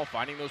of the ball,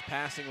 finding those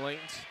passing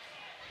lanes.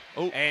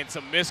 Oh, and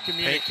some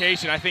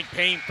miscommunication. I think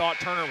Payne thought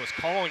Turner was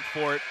calling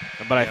for it,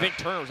 but I think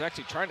Turner was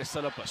actually trying to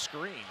set up a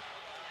screen.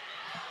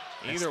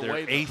 Either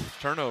way, their 8th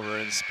turnover,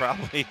 and it's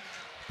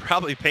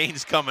probably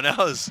Payne's coming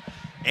out as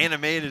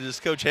animated as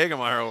Coach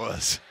Hagemeyer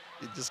was.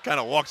 He just kind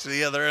of walks to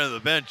the other end of the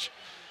bench,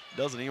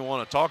 doesn't even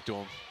want to talk to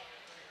him.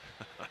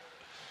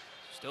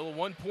 Still a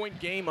 1-point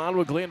game.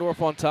 Ottawa-Glandorf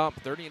on top,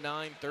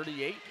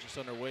 39-38. Just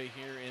underway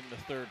here in the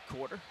third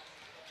quarter.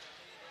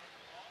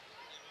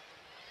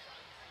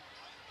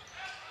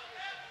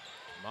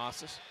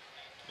 Tomasis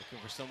looking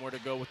for somewhere to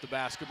go with the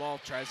basketball.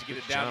 Tries to get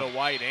it down to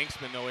White.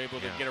 Angstman, though, able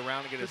to get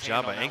around and get his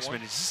hand on that one. Good job by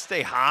Angstman. Just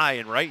stay high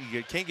and right.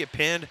 You can't get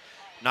pinned.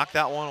 Knock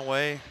that one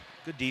away.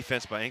 Good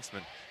defense by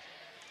Angstman.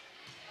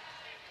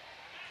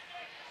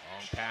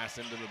 Long pass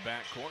into the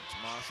backcourt.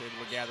 Tomasis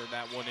able to gather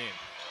that one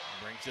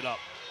in. Brings it up.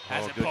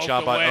 Good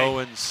job by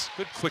Owens.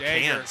 Good quick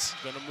hands.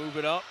 Going to move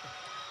it up.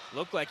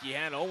 Looked like he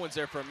had Owens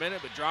there for a minute,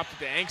 but dropped it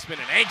to Angstman,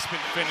 and Angstman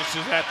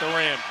finishes at the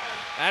rim.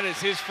 That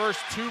is his first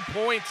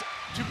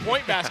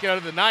 2-point basket out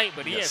of the night,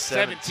 but he has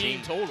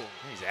 17 total.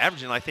 He's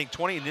averaging, I think,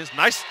 20 in this.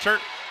 Nice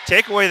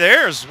takeaway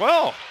there as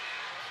well.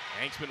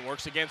 Angstman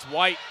works against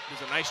White.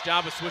 Does a nice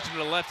job of switching to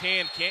the left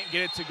hand. Can't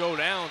get it to go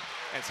down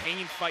as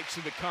Hayne fights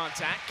through the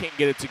contact. Can't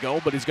get it to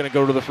go, but he's going to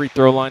go to the free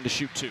throw line to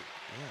shoot 2.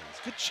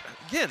 Good.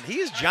 Again, he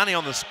is Johnny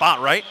on the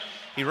spot, right?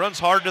 He runs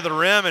hard to the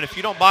rim, and if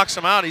you don't box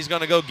him out, he's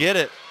going to go get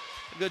it.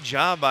 Good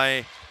job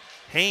by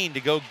Hayne to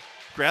go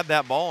grab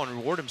that ball and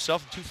reward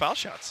himself with 2 foul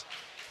shots.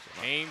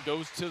 Hayne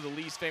goes to the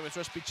Lee's Famous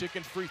Recipe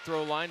Chicken free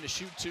throw line to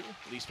shoot 2.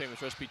 Lee's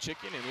Famous Recipe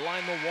Chicken in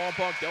Lima,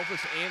 Walpole,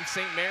 Delphus, and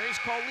St. Mary's.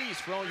 Call Lee's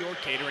for all your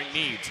catering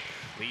needs.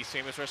 Lee's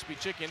Famous Recipe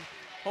Chicken,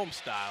 home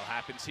style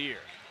happens here.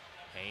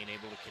 Hayne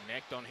able to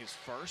connect on his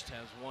first,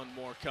 has one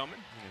more coming.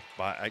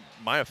 By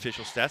my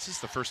official stats, it's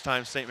the first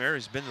time St.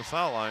 Mary's been to the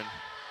foul line.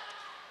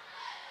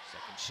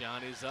 Second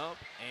shot is up,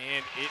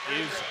 and it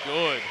is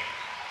good.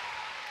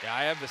 Yeah,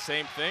 I have the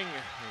same thing,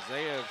 as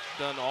they have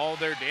done all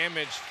their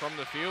damage from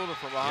the field or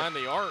from behind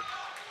the arc.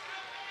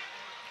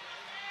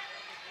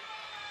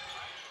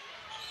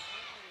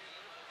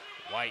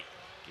 White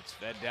gets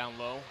fed down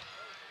low.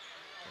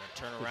 Gonna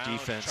turn around,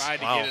 defense. Tried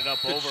to get it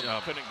up over,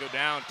 but couldn't go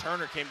down.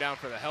 Turner came down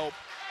for the help,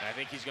 and I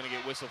think he's going to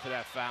get whistled for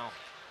that foul.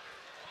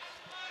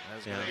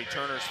 That's going to be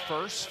Turner's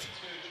first.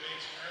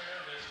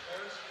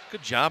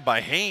 Good job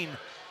by Hayne,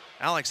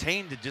 Alex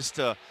Hayne, to just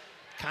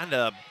kind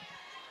of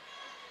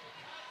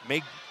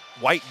make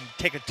White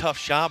take a tough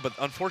shot, but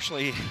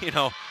unfortunately,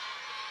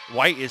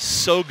 White is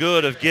so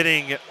good of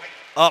getting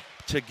up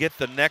to get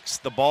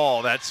the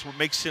ball. That's what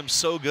makes him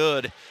so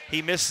good.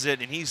 He misses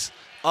it, and he's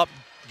up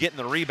getting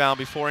the rebound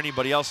before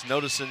anybody else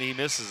noticing he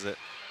misses it.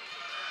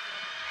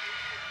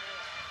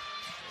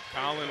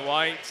 Colin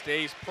White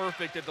stays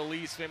perfect at the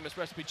Lee's Famous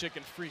Recipe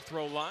Chicken free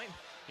throw line.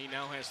 He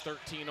now has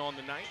 13 on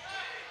the night.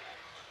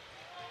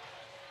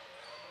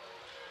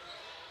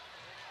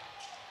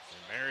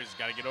 And Mary's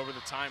got to get over the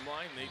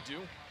timeline. They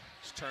do.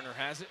 Turner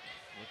has it,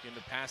 looking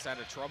to pass out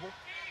of trouble.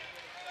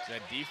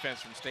 That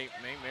defense from St.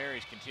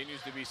 Mary's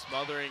continues to be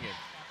smothering,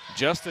 and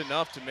just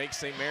enough to make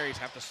St. Mary's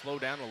have to slow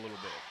down a little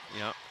bit.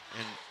 Yeah,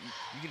 and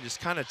you can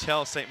just kind of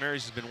tell St.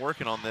 Mary's has been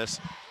working on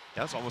this.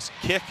 That was almost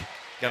a kick.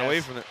 Got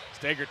away from it.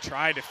 Steger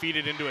tried to feed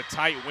it into a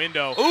tight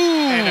window. Ooh!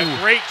 And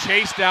a great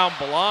chase down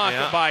block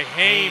by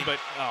Hain, but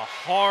a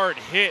hard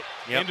hit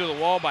into the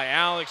wall by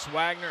Alex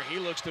Wagner. He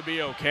looks to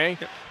be okay,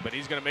 but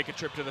he's going to make a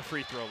trip to the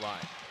free throw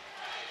line.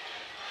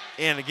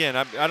 And again,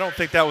 I don't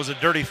think that was a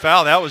dirty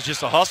foul. That was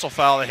just a hustle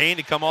foul. That Hain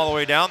to come all the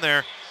way down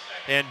there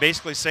and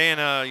basically saying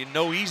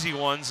no easy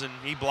ones, and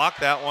he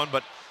blocked that one.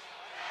 But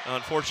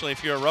unfortunately,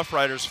 if you're a Rough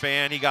Riders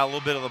fan, he got a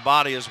little bit of the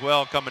body as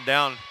well coming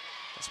down.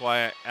 That's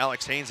why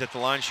Alex Hain's at the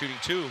line shooting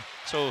 2.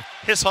 So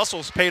his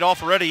hustle's paid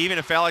off already. Even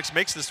if Alex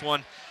makes this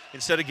one,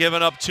 instead of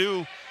giving up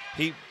 2,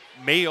 he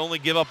may only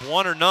give up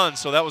 1 or none.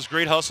 So that was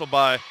great hustle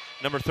by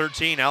number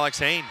 13, Alex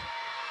Hain.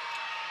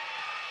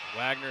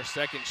 Wagner's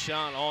second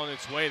shot on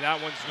its way. That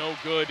one's no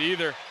good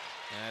either.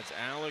 As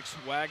Alex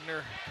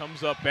Wagner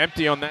comes up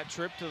empty on that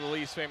trip to the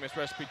Lee's Famous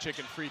Recipe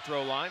Chicken free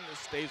throw line. This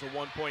stays a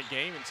 1-point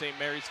game in St.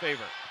 Mary's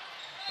favor.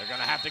 They're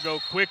going to have to go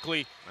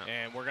quickly,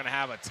 and we're going to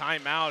have a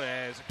timeout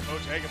as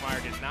Coach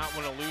Hagemeyer did not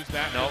want to lose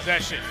that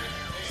possession.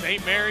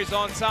 St. Mary's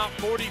on top,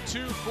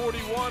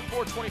 42-41,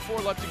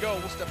 4:24 left to go.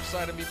 We'll step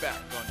aside and be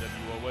back on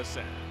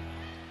WOSN.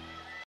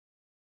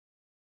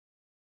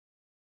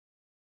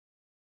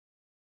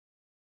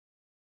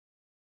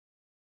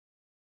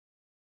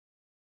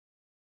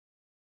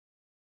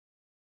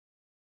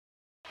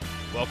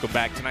 Welcome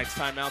back. Tonight's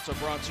timeouts are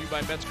brought to you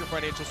by Metzger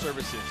Financial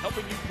Services,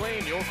 helping you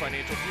plan your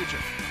financial future.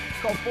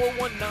 Call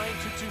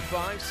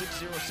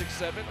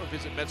 419-225-6067 or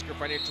visit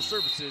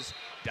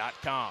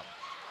MetzgerFinancialServices.com.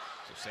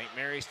 So St.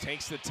 Mary's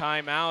takes the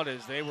timeout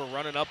as they were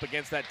running up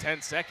against that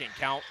 10-second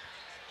count.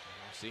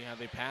 We'll see how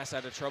they pass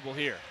out of trouble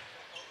here.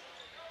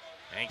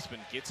 Hanksman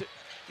gets it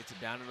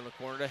down into the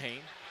corner to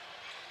Hain.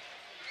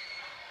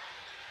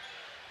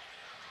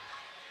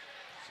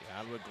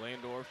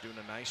 Ottawa-Glandorf doing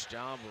a nice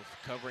job of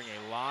covering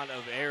a lot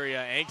of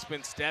area.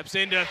 Hanksman steps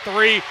into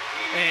 3,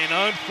 and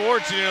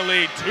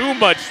unfortunately, too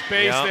much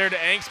space there to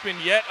Hanksman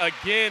yet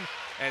again,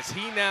 as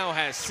he now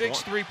has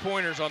 6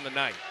 3-pointers on the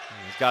night.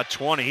 He's got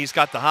 20. He's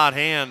got the hot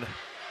hand.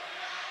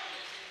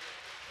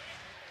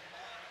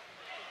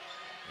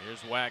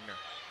 Here's Wagner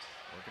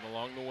working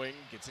along the wing,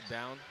 gets it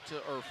down to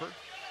Erford.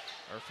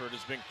 Erford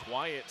has been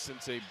quiet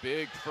since a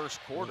big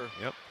first quarter.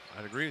 Yep,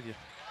 I'd agree with you.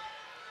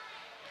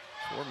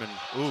 Foreman,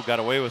 got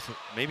away with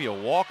maybe a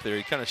walk there.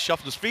 He kind of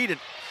shuffled his feet, and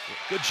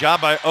good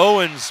job by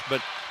Owens,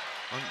 but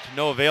to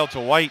no avail to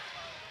White.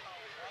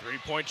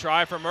 3-point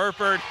try from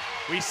Erford.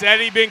 We said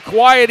he'd been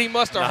quiet. He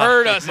must have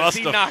heard us as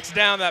he knocks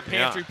down that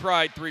Pantry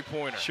Pride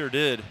 3-pointer. Sure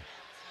did.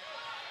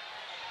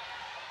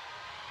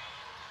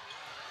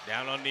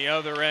 Down on the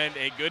other end,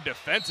 a good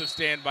defensive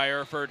stand by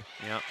Erford.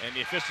 And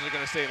the officials are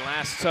going to say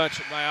last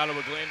touch by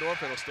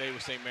Ottawa-Glandorf. It'll stay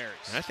with St.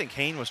 Mary's. And I think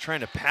Hain was trying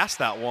to pass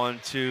that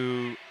one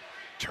to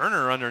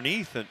Turner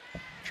underneath and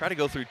try to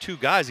go through 2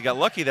 guys. He got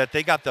lucky that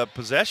they got the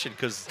possession,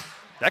 because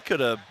that could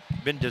have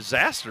been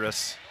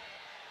disastrous.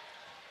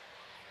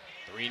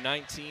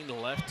 3:19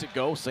 left to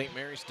go. St.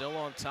 Mary's still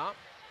on top.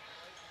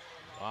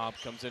 Bob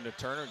comes into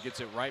Turner,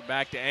 gets it right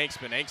back to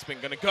Hanksman. Hanksman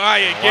going to go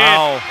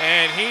again,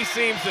 and he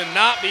seems to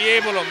not be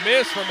able to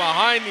miss from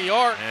behind the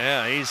arc.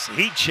 Yeah, he's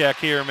heat check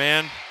here,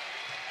 man.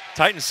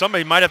 Titans,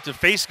 somebody might have to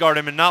face guard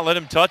him and not let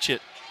him touch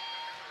it,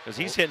 because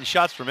he's hitting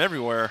shots from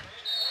everywhere.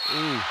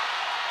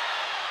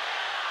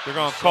 They're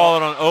going to call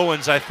it on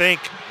Owens, I think.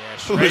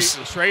 Yeah,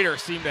 Schrader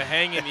seemed to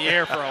hang in the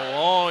air for a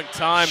long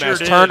time as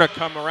Turner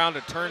come around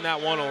to turn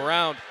that one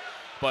around.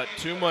 But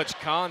too much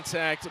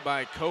contact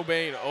by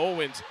Cobain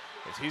Owens,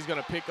 as he's going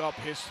to pick up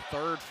his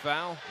 3rd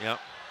foul.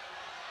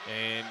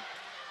 And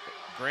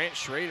Grant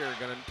Schrader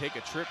going to take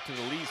a trip to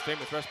the Lee's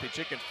Famous Recipe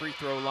Chicken free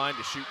throw line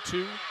to shoot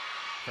 2.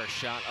 First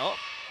shot up,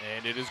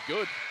 and it is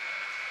good.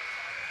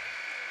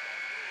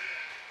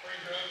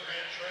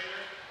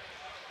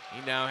 He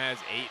now has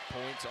 8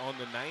 points on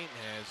the night,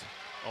 as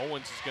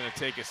Owens is going to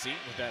take a seat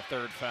with that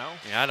 3rd foul.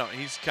 Yeah,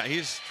 he's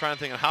trying to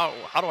think, how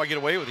do I get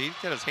away with it? He's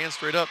got his hands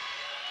straight up.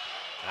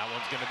 That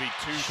one's going to be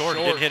too short.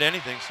 He didn't hit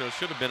anything, so it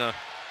should have been a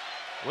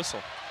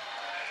whistle.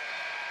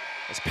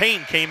 As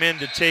Payne came in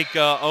to take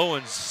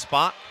Owens'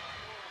 spot.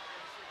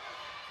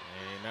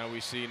 And now we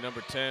see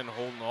number 10,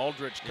 Holden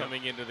Aldrich,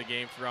 coming into the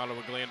game for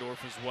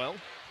Ottawa-Glandorf as well.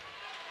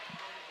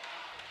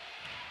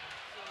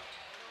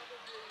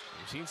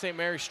 We've seen St.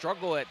 Mary's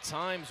struggle at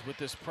times with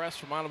this press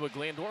from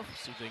Ottawa-Glandorf.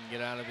 See if they can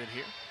get out of it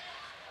here.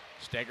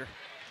 Steger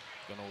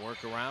going to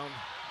work around.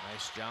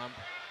 Nice job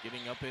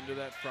getting up into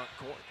that front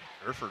court.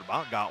 Erford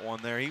about got one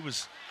there. He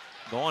was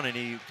going, and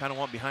he kind of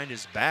went behind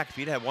his back. If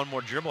he'd had one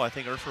more dribble, I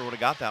think Erford would have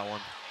got that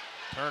one.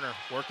 Turner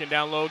working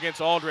down low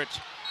against Aldrich.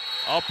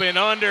 Up and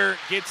under,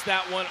 gets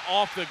that one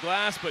off the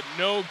glass, but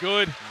no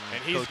good.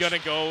 And he's going to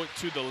go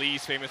to the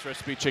Lee's Famous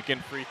Recipe Chicken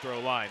free throw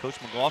line.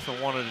 Coach McLaughlin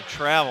wanted to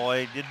travel.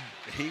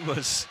 He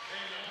was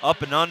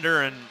up and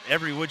under and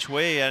every which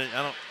way.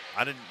 I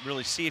didn't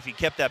really see if he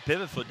kept that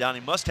pivot foot down.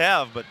 He must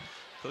have, but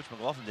Coach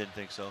McLaughlin didn't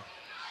think so.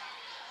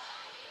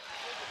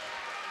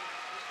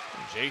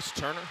 Jace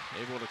Turner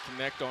able to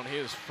connect on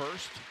his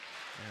first.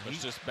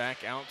 Puts us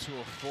back out to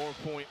a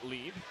 4-point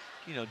lead.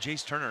 you know,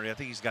 Jace Turner, I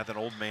think he's got that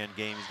old man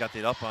game. He's got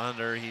the up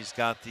under. He's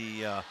got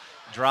the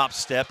drop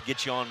step,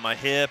 get you on my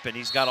hip, and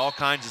he's got all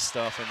kinds of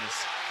stuff. And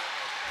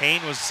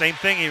Hayne was the same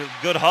thing. He was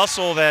good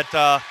hustle that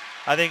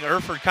I think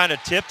Erford kind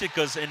of tipped it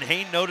and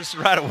Hayne noticed it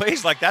right away.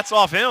 He's like, that's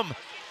off him.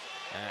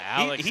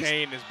 Alex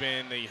Hayne has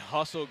been the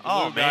hustle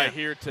glue guy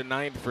here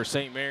tonight for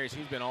St. Mary's.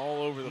 He's been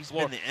all over the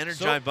floor. He's been the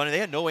Energized Bunny. They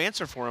had no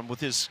answer for him with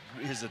his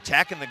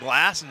attack in the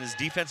glass and his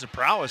defensive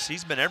prowess.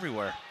 He's been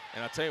everywhere.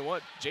 And I'll tell you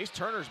what, Jace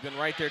Turner's been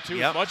right there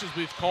too. As much as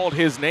we've called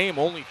his name,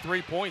 only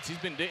 3 points. He's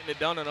been getting it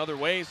done in other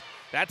ways.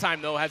 That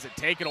time, though, has it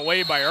taken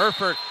away by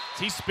Erfurt.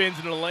 He spins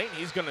in the lane.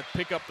 He's going to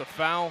pick up the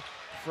foul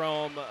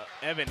from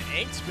Evan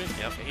Anksman,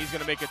 and he's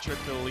going to make a trip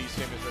to the Lee's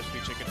Famous Recipe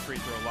Chicken free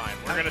throw line.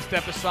 We're going to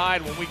step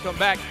aside. When we come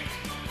back,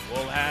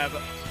 we'll have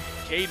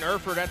Caden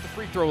Erfurt at the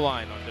free throw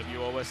line on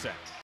WOSN.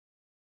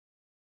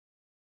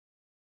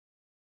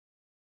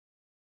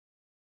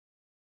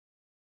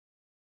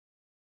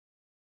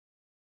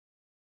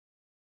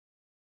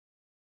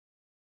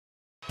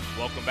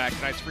 Welcome back.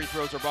 Tonight's free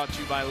throws are brought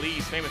to you by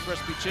Lee's Famous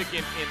Recipe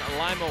Chicken in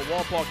Lima,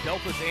 Walpole,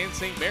 Delphos, and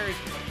St. Mary's.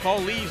 Call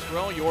Lee's for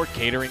all your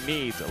catering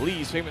needs.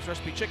 Lee's Famous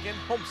Recipe Chicken,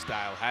 home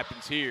style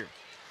happens here.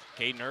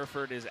 Caden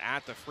Erfurt is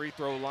at the free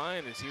throw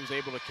line as he was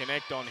able to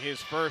connect on his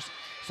first.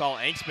 Saw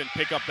Anksman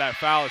pick up that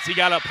foul as he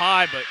got up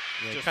high, but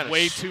just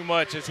way too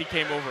much as he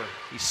came over.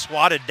 He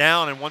swatted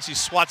down, and once he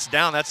swats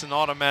down, that's an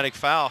automatic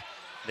foul.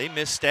 They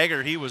missed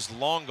Steger. He was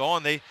long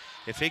gone.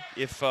 If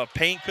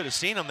Payne could have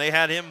seen him, they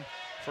had him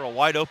for a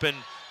wide open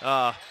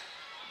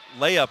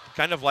layup,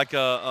 kind of like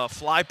a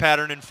fly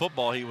pattern in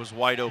football. He was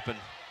wide open.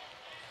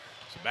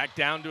 So back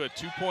down to a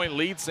 2-point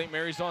lead. St.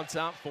 Mary's on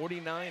top,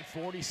 49-47,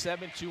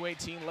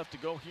 2:18 left to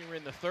go here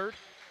in the third.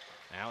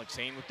 Alex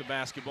Hayne with the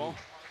basketball.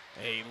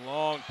 A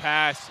long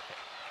pass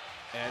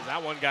as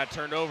that one got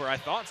turned over. I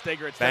thought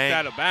Steger had stepped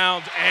out of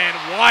bounds, and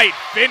White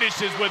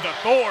finishes with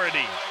authority.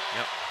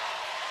 Yep.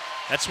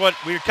 That's what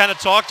we kind of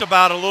talked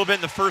about a little bit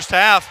in the first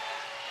half.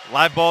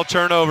 Live ball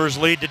turnovers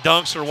lead to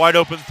dunks or wide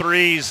open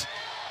threes.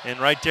 And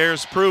right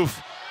there's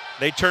proof.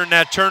 They turn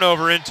that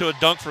turnover into a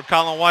dunk for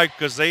Colin White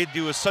because they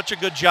do such a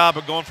good job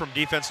of going from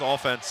defense to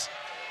offense.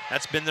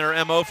 That's been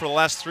their MO for the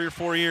last 3 or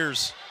 4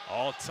 years.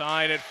 All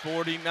tied at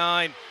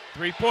 49.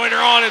 Three-pointer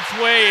on its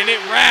way, and it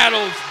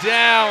rattles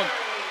down.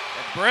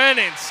 And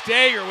Brennan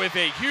Steger with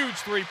a huge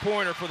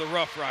three-pointer for the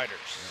Rough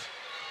Riders.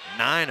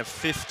 9 of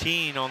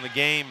 15 on the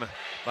game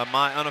by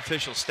my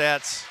unofficial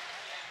stats.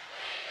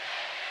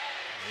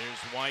 Here's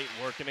White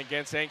working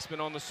against Anksman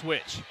on the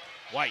switch.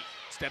 White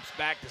steps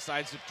back,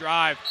 decides to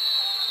drive,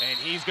 and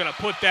he's going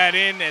to put that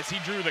in as he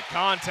drew the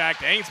contact.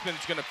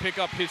 Anksman's going to pick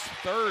up his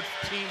third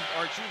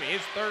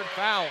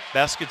foul.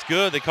 Basket's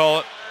good, they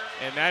call it.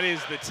 And that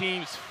is the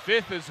team's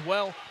 5th as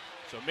well.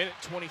 So a minute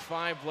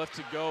 25 left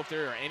to go. If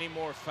there are any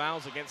more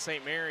fouls against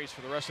St. Mary's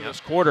for the rest of this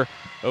quarter,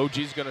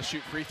 OG's going to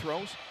shoot free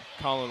throws.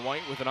 Colin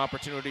White with an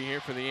opportunity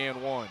here for the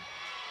and one.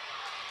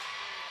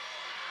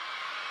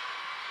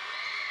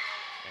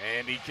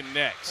 And he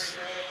connects.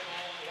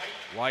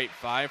 White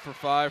 5 for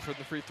 5 for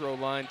the free throw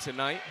line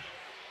tonight.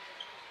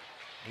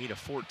 8 of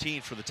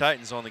 14 for the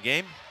Titans on the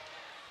game.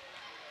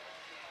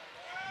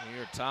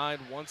 We are tied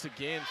once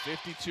again,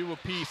 52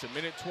 apiece, a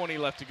minute 20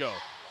 left to go.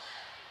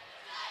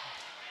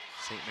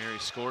 St.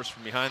 Mary's scores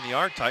from behind the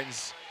arc.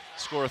 Titans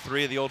score a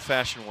 3 the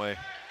old-fashioned way.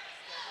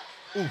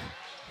 Ooh.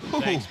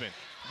 Anksman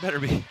better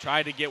be.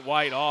 Tried to get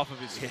White off of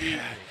his feet.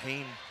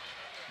 Hayne,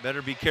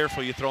 better be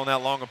careful. You throwing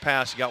that long a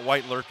pass. You got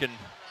White lurking.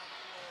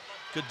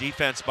 Good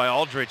defense by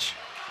Aldrich.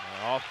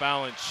 Off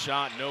balance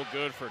shot, no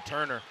good for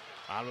Turner.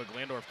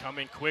 Ottawa-Glandorf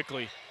coming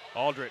quickly.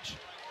 Aldrich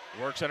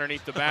works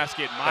underneath the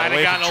basket. Might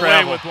have gotten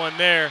away with one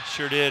there.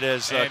 Sure did,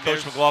 as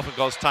Coach McLaughlin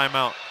goes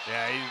timeout.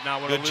 Yeah, he's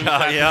not want to lose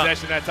that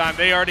possession that time.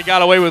 They already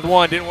got away with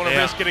one. Didn't want to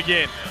risk it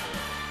again.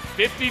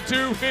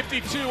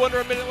 52-52, under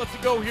a minute left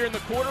to go here in the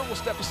quarter. We'll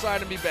step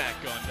aside and be back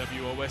on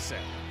WOSN.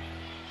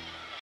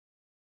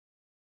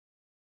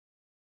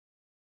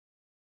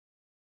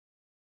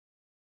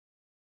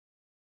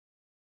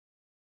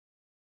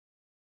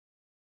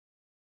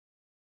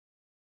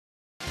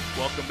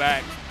 Welcome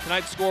back.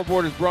 Tonight's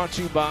scoreboard is brought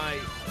to you by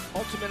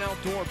Ultimate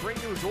Outdoor. Bring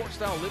your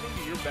resort-style living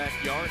to your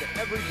backyard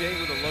every day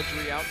with a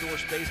luxury outdoor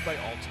space by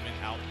Ultimate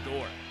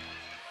Outdoor.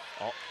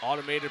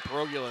 Automated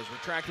pergolas,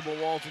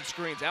 retractable walls and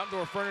screens,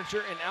 outdoor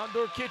furniture, and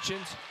outdoor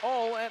kitchens,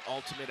 all at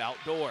Ultimate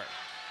Outdoor.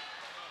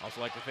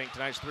 Also like to thank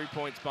tonight's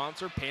three-point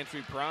sponsor,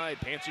 Pantry Pride.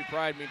 Pantry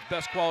Pride means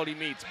best quality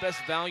meats, best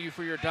value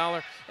for your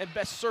dollar, and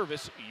best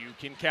service you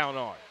can count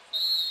on.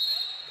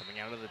 Coming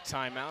out of the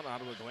timeout,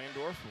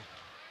 Ottawa-Glandorf.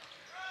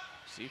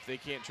 See if they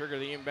can't trigger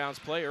the inbounds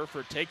play.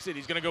 Erfurt takes it.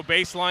 He's going to go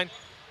baseline,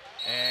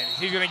 and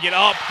he's going to get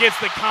up, gets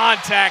the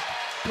contact,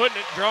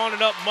 drawing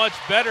it up much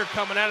better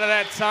coming out of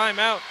that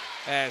timeout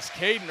as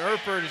Caden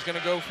Erfurt is going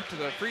to go to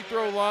the free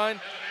throw line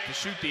to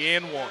shoot the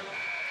and one.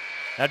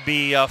 That'd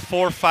be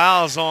 4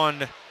 fouls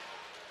on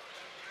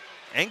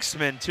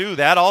Anksman, too.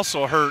 That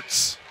also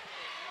hurts.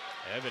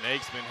 Evan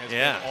Anksman has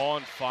been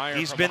on fire.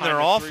 He's been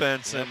their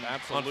offense, and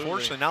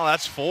unfortunately now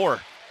that's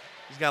 4.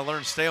 He's got to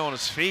learn to stay on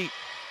his feet.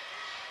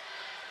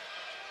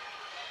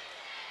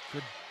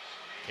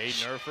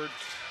 Caden Erford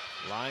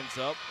lines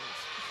up.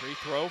 Free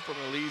throw from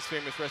the Lee's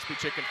Famous Recipe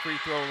Chicken free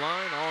throw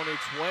line on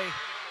its way,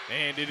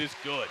 and it is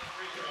good.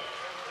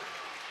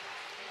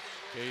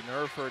 Caden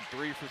Erford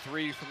 3 for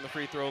 3 from the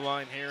free throw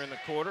line here in the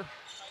quarter.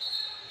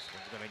 This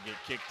one's going to get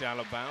kicked out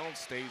of bounds,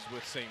 stays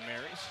with St.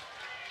 Mary's.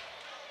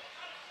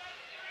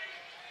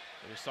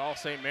 We saw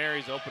St.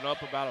 Mary's open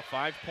up about a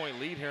 5-point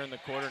lead here in the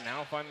quarter,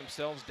 now find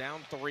themselves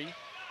down 3.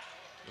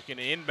 Looking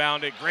to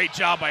inbound it. Great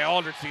job by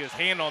Aldrich to get his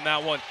hand on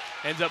that one.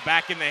 Ends up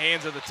back in the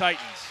hands of the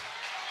Titans.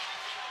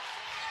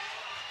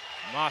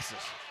 Mosses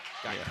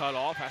got cut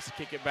off, has to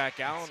kick it back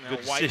out. Now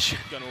White's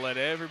going to let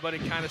everybody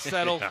kind of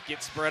settle,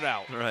 get spread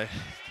out. Right.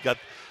 Got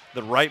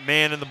the right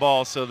man in the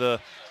ball. So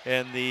the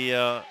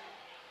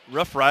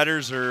Rough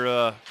Riders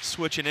are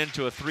switching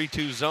into a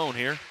 3-2 zone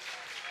here.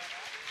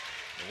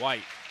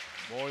 White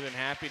more than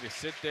happy to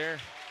sit there.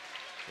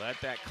 Let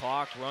that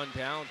clock run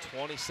down.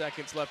 20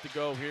 seconds left to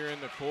go here in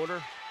the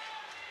quarter.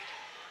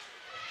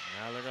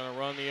 Now they're going to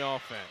run the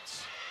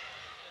offense.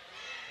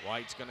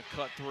 White's going to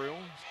cut through.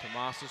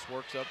 Tomasis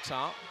works up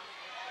top.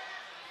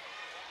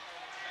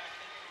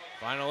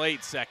 Final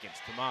 8 seconds.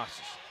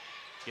 Tomasis.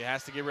 He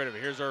has to get rid of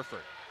it. Here's Erford.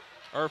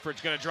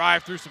 Erford's going to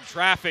drive through some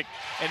traffic,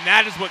 and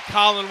that is what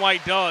Colin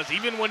White does.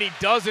 Even when he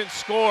doesn't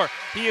score,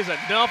 he is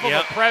enough of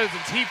a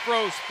presence. He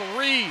throws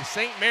 3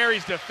 St.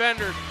 Mary's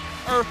defenders.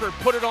 Erford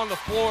put it on the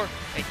floor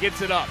and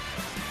gets it up.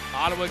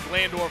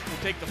 Ottawa-Glandorf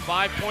will take the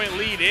 5-point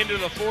lead into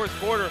the 4th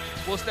quarter.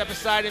 We'll step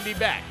aside and be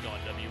back on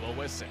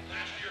WOSN.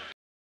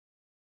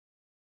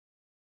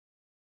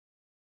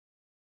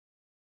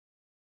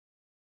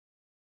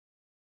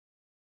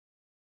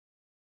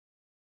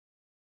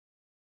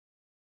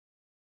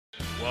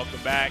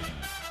 Welcome back.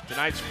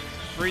 Tonight's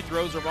free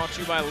throws are brought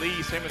to you by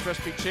Lee's Famous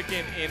Recipe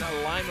Chicken in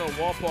Lima,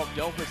 Walpole,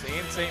 Delphus,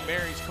 and St.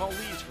 Mary's. Call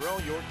Lee's for all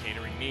your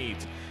catering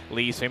needs.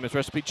 Lee's Famous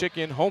Recipe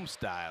Chicken, home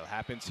style,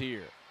 happens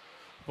here.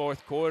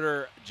 4th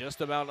quarter just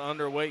about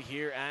underway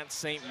here at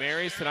St.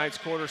 Mary's. Tonight's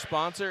quarter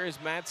sponsor is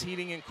Matt's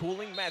Heating and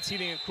Cooling. Matt's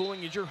Heating and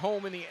Cooling is your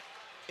home in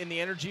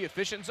the energy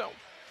efficient zone.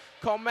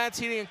 Call Matt's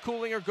Heating and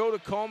Cooling or go to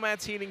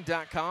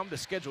callmattsheating.com to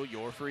schedule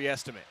your free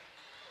estimate.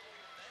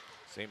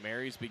 St.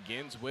 Mary's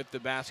begins with the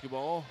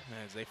basketball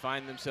as they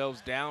find themselves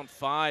down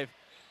 5.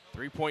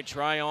 3-point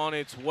try on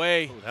its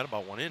way. Oh, that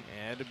about went in.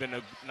 And it'd have been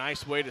a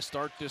nice way to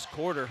start this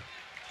quarter,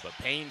 but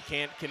Payne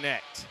can't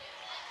connect.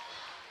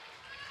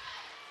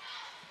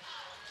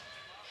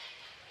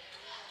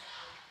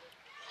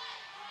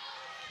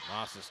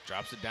 Mosses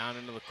drops it down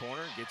into the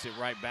corner, gets it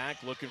right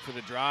back, looking for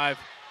the drive.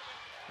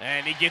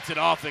 And he gets it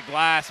off the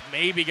glass.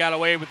 Maybe got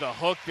away with a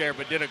hook there,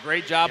 but did a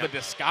great job of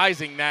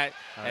disguising that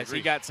as he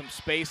got some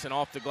space and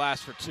off the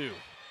glass for 2.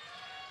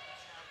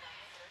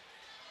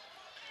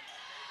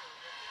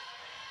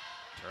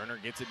 Turner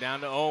gets it down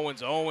to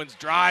Owens. Owens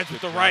drives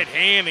with the right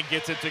hand and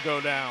gets it to go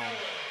down.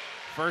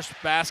 First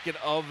basket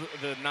of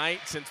the night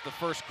since the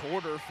 1st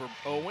quarter for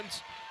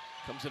Owens.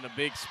 Comes in a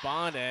big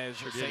spot as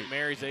St.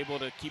 Mary's able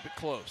to keep it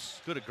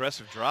close. Good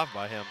aggressive drive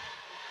by him.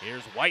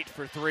 Here's White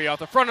for 3 off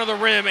the front of the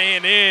rim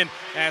and in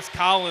as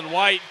Colin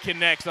White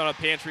connects on a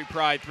Pantry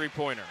Pride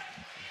 3-pointer.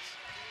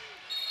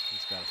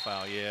 He's got a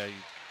foul,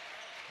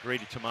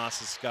 Grady Tomas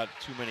has got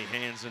too many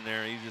hands in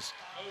there. He's just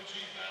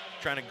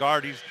trying to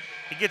guard. He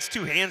gets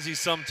too handsy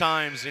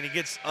sometimes, and he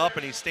gets up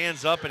and he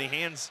stands up and he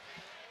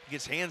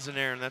gets hands in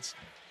there, and that's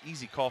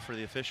easy call for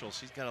the officials.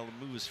 He's got to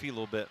move his feet a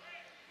little bit.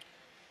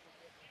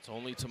 It's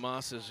only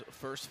Tomas's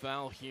first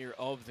foul here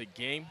of the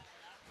game.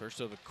 First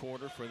of the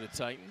quarter for the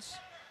Titans.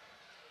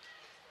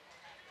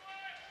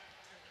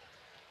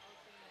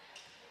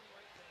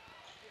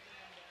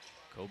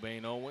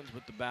 Cobain Owens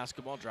with the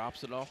basketball,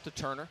 drops it off to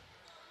Turner.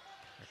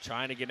 They're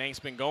trying to get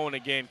Ainksman going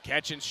again.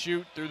 Catch and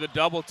shoot through the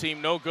double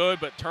team, no good,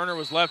 but Turner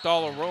was left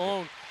all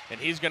alone, and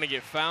he's going to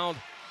get fouled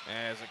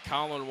as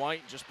Colin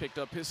White just picked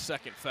up his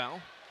 2nd foul.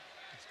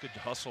 It's good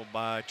hustle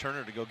by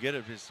Turner to go get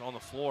it. He's on the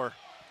floor.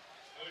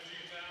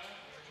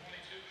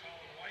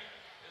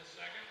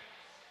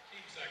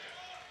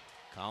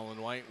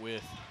 Colin White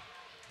with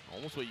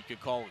almost what you could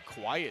call a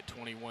quiet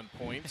 21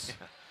 points.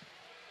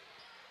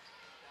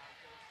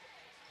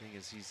 Thing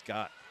is, he's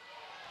got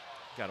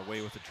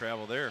away with the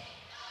travel there.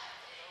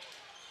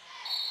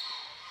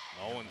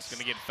 Owens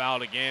going to get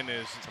fouled again.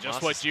 Is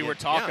just what you were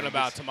talking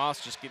about.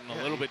 Tomas just getting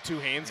a little bit too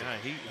handsy.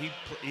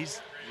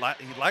 Yeah,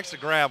 he likes to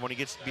grab when he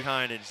gets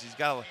behind it. He's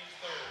got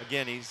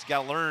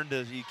to learn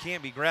to. He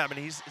can't be grabbing.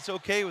 It's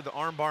okay with the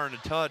arm bar and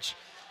the touch,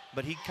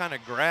 but he kind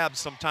of grabs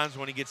sometimes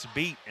when he gets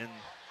beat and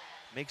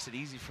makes it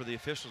easy for the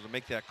officials to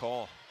make that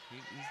call.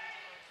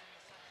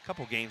 A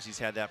couple games he's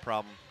had that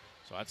problem.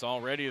 So that's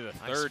already the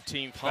 3rd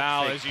team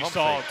foul, as you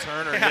saw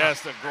Turner.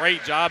 Yes, a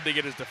great job to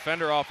get his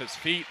defender off his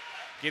feet.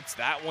 Gets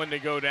that one to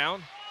go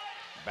down.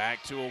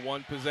 Back to a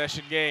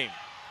 1-possession game.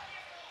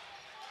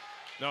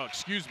 No,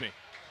 excuse me.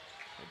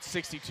 It's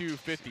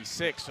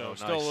 62-56, so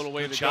still a little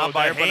way to go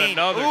there, but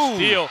another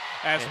steal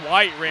as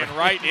White ran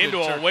right into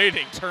a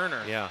waiting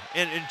Turner. Yeah,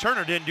 and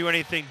Turner didn't do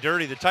anything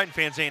dirty. The Titan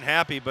fans ain't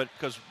happy, but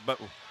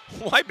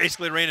White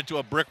basically ran into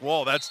a brick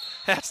wall.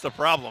 That's the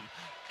problem.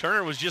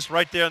 Turner was just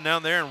right there and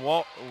down there, and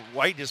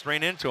White just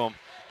ran into him.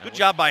 Good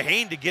job by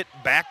Hain to get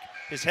back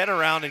his head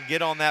around and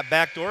get on that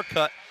backdoor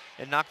cut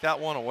and knock that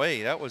one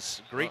away. That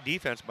was great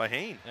defense by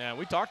Hain. Yeah,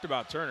 we talked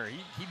about Turner.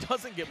 He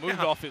doesn't get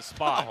moved off his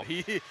spot. No,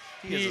 he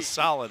is a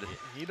solid.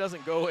 He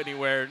doesn't go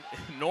anywhere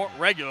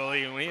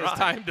regularly. When he has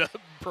time to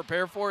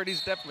prepare for it,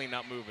 he's definitely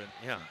not moving.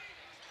 Yeah.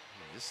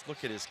 Just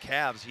look at his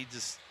calves. He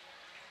just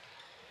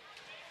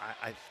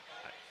I'm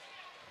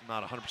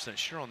not 100%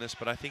 sure on this,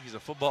 but I think he's a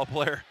football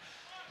player.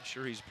 I'm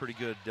sure he's a pretty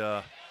good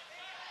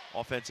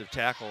offensive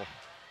tackle.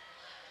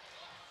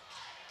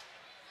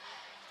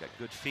 Got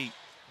good feet.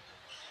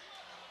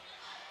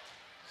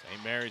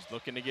 St. Mary's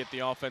looking to get the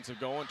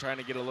offensive going, trying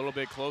to get a little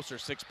bit closer.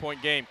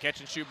 6-point game. Catch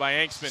and shoot by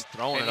Angstman. He's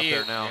throwing it up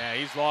there now. Yeah,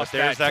 he's lost but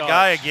there's that touch.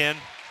 guy again.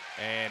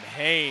 And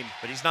Hain.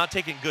 But he's not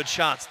taking good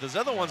shots. Those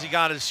other ones he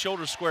got his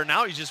shoulder square.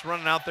 Now he's just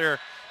running out there,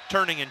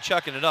 turning and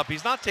chucking it up.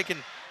 He's not taking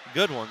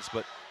good ones,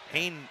 but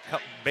Hain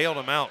bailed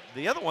him out.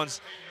 The other ones,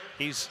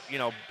 he's,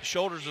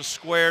 shoulders are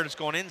squared. It's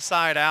going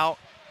inside out.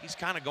 He's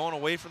kind of going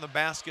away from the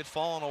basket,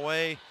 falling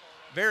away.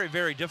 Very,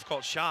 very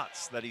difficult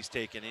shots that he's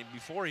taken. And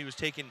before he was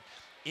taking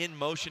in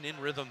motion,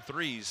 in rhythm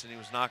threes, and he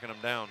was knocking them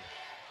down.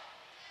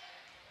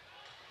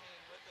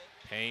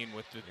 Payne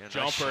with the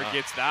jumper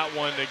gets that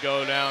one to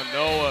go down.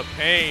 Noah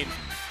Payne,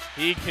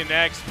 he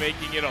connects,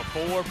 making it a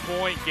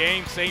 4-point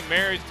game. St.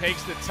 Mary's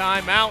takes the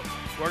timeout.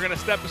 We're going to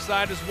step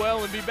aside as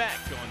well and be back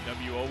on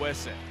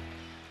WOSN.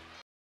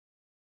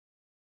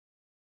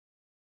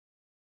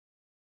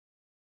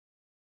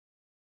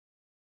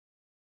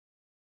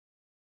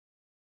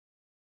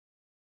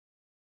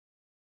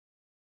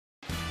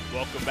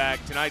 Welcome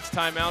back. Tonight's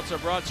timeouts are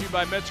brought to you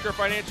by Metzger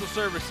Financial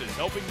Services,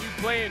 helping you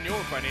plan your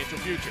financial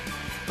future.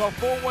 Call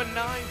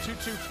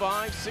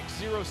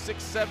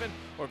 419-225-6067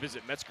 or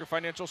visit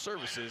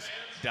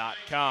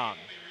MetzgerFinancialServices.com.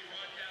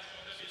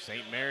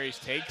 St. Mary's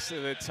takes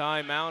the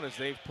timeout as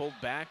they've pulled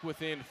back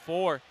within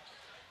 4.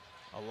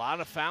 A lot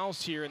of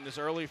fouls here in this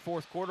early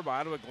fourth quarter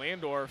by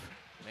Ottawa-Glandorf.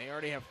 They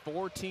already have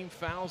 4 team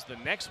fouls. The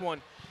next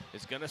one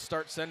is going to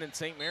start sending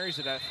St. Mary's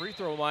to that free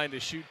throw line to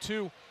shoot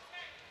 2.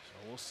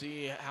 We'll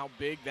see how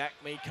big that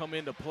may come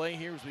into play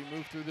here as we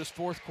move through this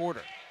fourth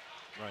quarter.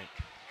 Right.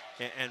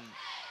 And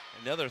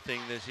another thing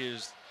that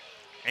is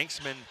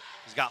Angstman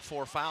has got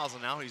 4 fouls,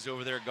 and now he's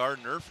over there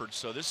guarding Erford.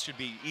 So this should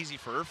be easy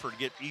for Erford to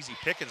get easy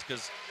pickings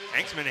because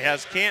Angstman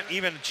can't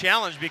even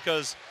challenge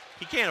because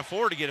he can't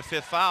afford to get a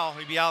 5th foul.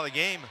 He'd be out of the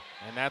game.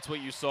 And that's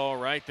what you saw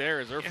right there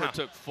as Erford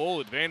took full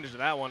advantage of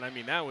that one. I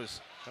mean, that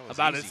was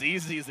about as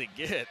easy as it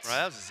gets. Right,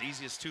 that was as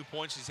easy as 2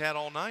 points he's had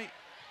all night.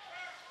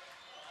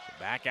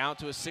 Back out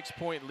to a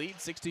 6-point lead,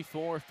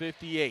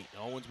 64-58.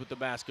 Owens with the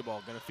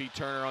basketball, going to feed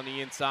Turner on the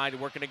inside,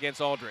 working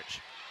against Aldrich.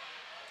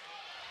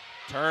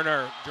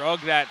 Turner drug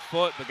that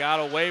foot, but got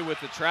away with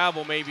the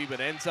travel maybe,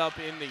 but ends up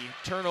in the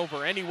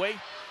turnover anyway,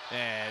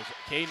 as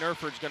Caden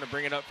Erford's going to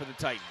bring it up for the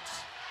Titans.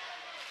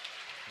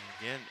 And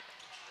again,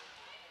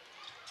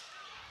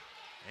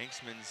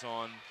 Angstman's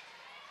on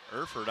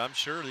Erford. I'm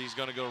sure he's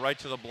going to go right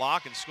to the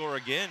block and score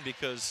again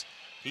because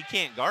he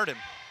can't guard him.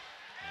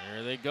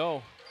 There they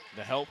go.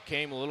 The help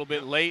came a little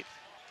bit late.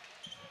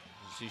 You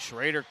see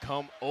Schrader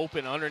come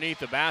open underneath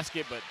the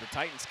basket, but the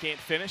Titans can't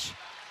finish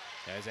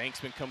as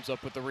Angstman comes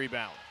up with the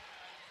rebound.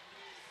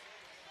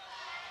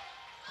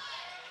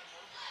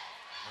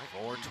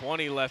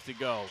 4:20 left to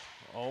go.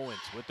 Owens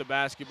with the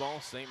basketball.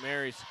 St.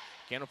 Mary's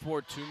can't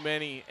afford too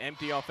many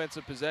empty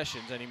offensive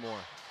possessions anymore.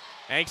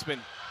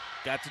 Angstman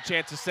got the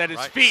chance to set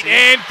his feet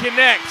and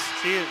connects.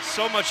 He is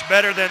so much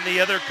better than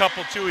the other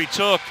couple two he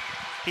took.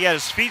 He had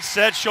his feet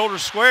set,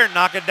 shoulders square, and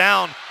knock it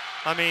down.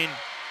 I mean,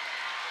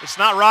 it's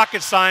not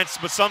rocket science,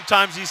 but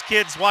sometimes these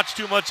kids watch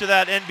too much of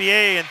that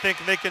NBA and think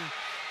they can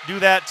do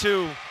that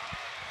too.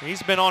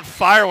 He's been on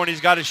fire when he's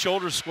got his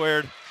shoulders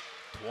squared.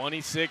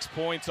 26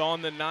 points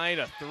on the night,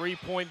 a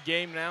 3-point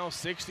game now,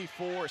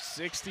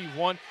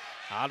 64-61.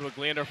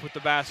 Ottawa-Glandorf with the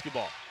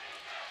basketball.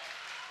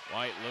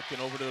 White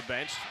looking over to the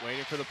bench,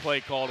 waiting for the play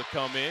call to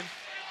come in.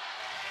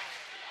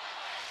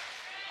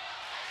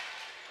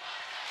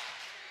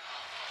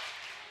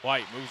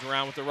 White moves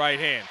around with the right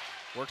hand,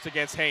 works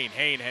against Hain.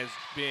 Hain has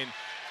been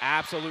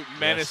absolute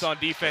menace on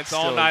defense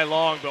all night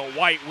long, but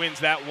White wins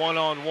that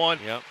one-on-one.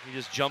 Yep, he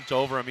just jumped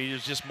over him. He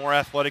was just more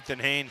athletic than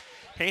Hain.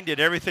 Hain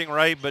did everything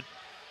right, but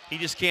he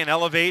just can't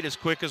elevate as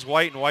quick as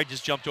White, and White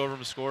just jumped over him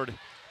and scored.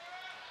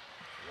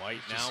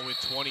 White now with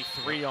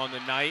 23 on the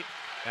night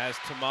as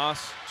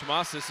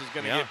Tomas is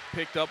going to get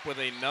picked up with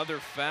another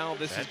foul.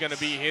 This is going to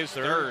be his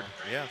third.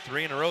 Yeah,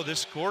 3 in a row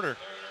this quarter.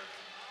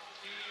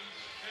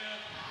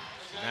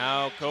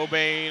 Now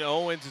Cobain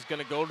Owens is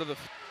going to go to the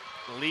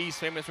Lee's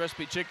Famous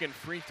Recipe Chicken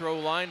free throw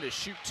line to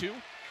shoot 2.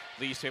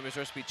 Lee's Famous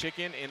Recipe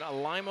Chicken in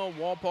Lima,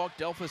 Walpock,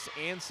 Delphus,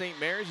 and St.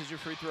 Mary's is your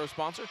free throw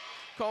sponsor.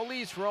 Call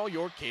Lee's for all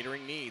your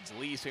catering needs.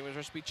 Lee's Famous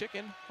Recipe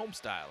Chicken, home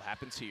style,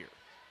 happens here.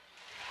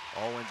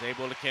 Owens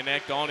able to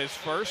connect on his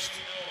first.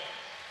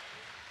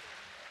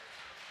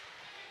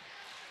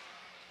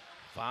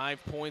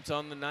 5 points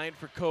on the night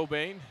for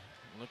Cobain,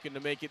 looking to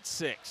make it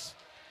 6.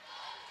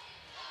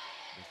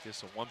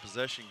 Just a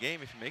one-possession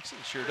game. If he makes it,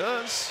 he sure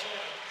does.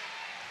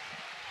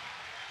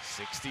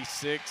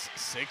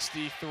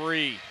 66-63.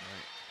 Right.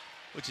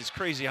 Which is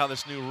crazy how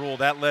this new rule,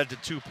 that led to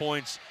 2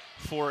 points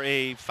for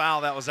a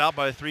foul that was out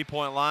by the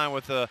three-point line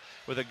with a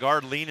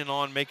guard leaning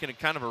on, making it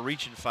kind of a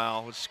reaching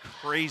foul. It's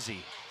crazy.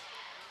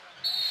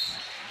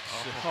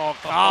 Oh,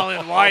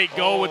 Colin White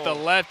go with the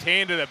left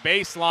hand to the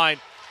baseline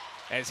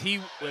as he,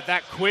 with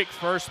that quick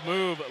first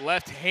move,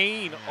 left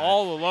Hain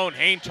all alone.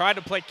 Hain tried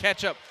to play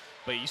catch-up,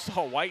 but you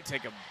saw White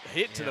take a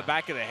hit to the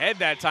back of the head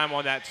that time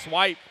on that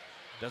swipe.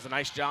 Does a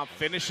nice job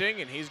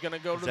finishing, and he's going to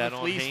go to the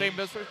Flea's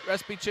famous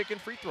recipe chicken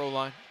free throw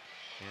line.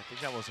 Yeah, I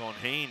think that was on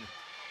Hain.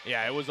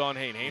 Yeah, it was on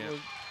Hain. Hain was,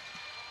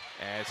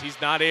 as he's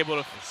not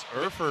able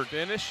to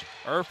finish.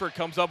 Erford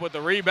comes up with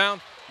the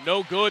rebound.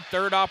 No good.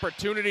 Third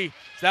opportunity.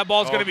 That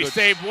ball's going to be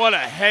saved. What a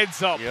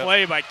heads-up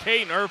play by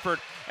Caden Erford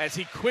as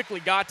he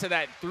quickly got to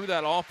that, threw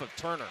that off of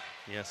Turner.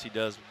 Yes, he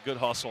does. Good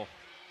hustle.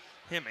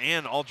 Him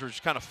and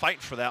Aldridge kind of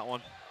fighting for that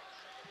one.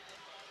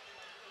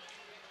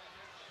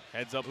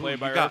 Heads-up play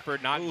by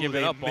Erford, not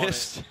giving up on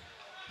it.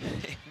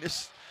 They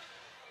missed.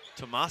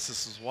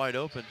 Tomasis is wide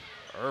open.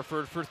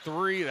 Erford for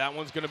three. That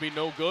one's going to be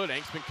no good.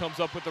 Anksman comes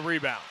up with the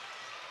rebound.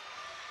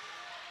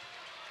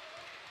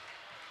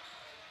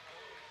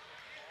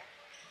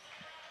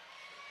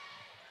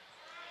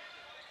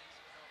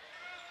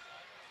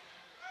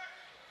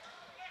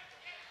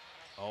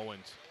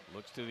 Owens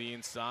looks to the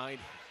inside,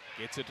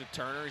 gets it to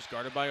Turner. He's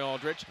guarded by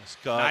Aldrich.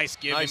 Nice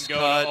give and go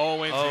to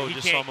Owens. Oh,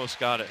 just almost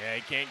got it. Yeah,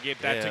 he can't get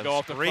that to go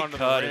off the front of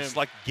the rim. It's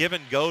like give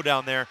and go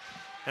down there.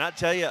 And I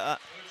tell you,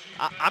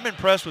 I'm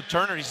impressed with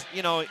Turner. He's,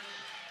 you know,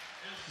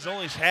 he's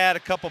only had a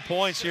couple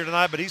points here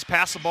tonight, but he's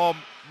passed the ball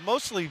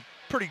mostly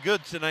pretty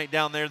good tonight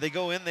down there. They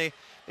go in, they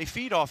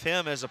feed off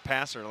him as a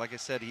passer. Like I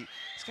said, he's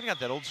kind of got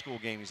that old school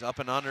game. He's up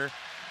and under.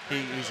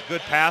 He's a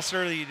good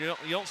passer. You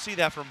don't see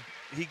that from.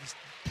 He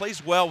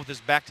plays well with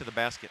his back to the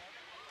basket.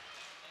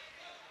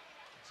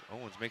 So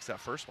Owens makes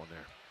that first one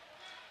there.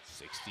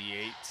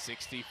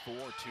 68-64,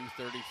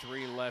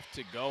 2:33 left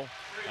to go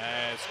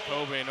as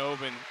Coben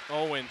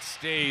Owens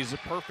stays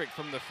perfect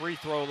from the free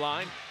throw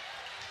line.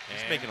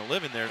 He's making a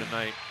living there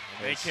tonight.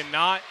 They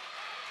cannot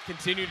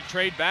continue to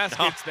trade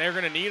baskets. No. They're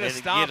going to need a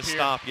stop here.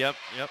 Stop, yep.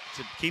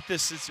 To keep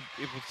this, it's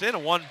within a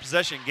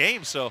one-possession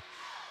game, so.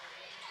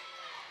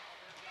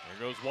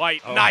 There goes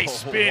White.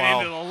 Nice spin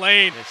into the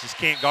lane. They just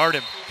can't guard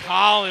him.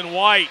 Colin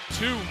White,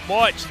 too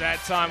much that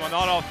time on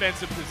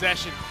offensive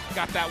possession.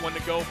 Got that one to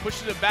go.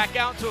 Pushes it back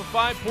out to a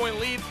 5-point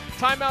lead.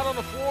 Timeout on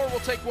the floor. We'll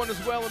take one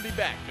as well and be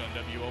back on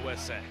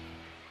WOSA.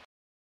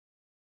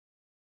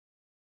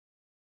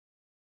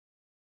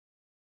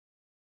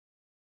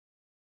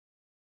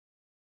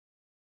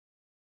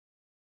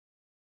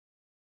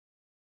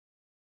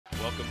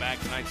 Welcome back.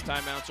 Tonight's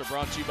timeouts are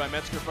brought to you by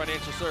Metzger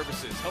Financial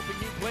Services, helping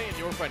you plan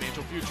your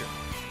financial future.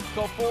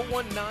 Call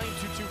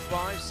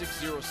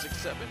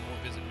 419-225-6067 or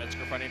visit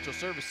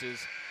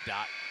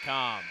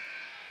MetzgerFinancialServices.com.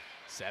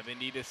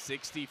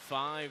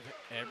 70-65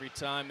 every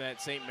time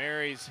that St.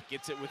 Mary's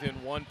gets it within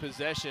one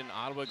possession.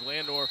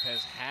 Ottawa-Glandorf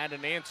has had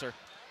an answer.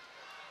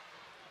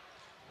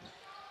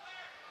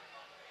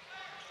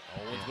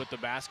 Owens with the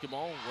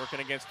basketball, working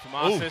against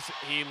Tomasis.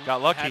 He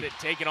got lucky. Had it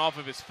taken off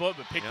of his foot,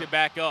 but picked it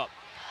back up.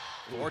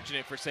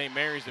 Fortunate for St.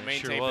 Mary's to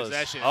maintain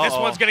possession. This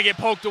one's going to get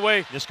poked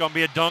away. This is going to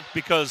be a dunk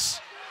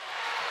because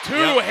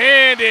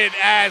two-handed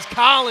as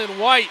Colin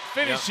White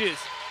finishes.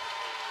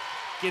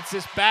 Gets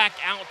this back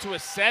out to a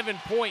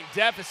 7-point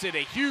deficit, a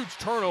huge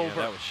turnover. Yeah,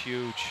 that was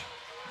huge.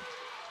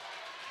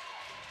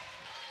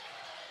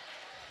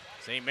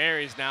 St.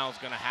 Mary's now is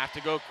going to have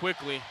to go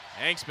quickly.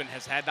 Anksman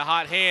has had the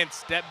hot hand.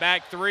 Step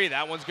back three.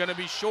 That one's going to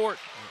be short.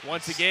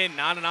 Once again,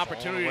 not an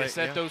opportunity to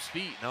set those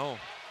feet. No.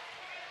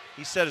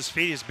 He said his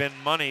feet has been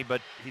money,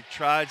 but he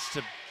tries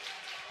to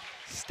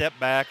step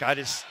back.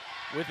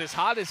 With as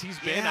hot as he's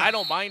been, I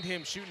don't mind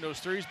him shooting those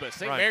threes, but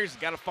St. Mary's has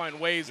got to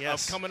find ways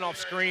of coming off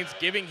screens,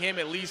 giving him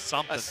at least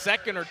a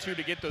second or two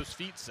to get those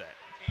feet set.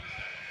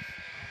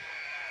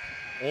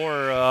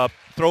 Or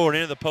throw it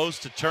into the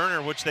post to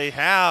Turner, which they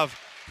have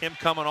him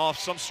coming off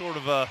some sort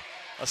of a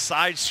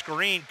side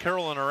screen,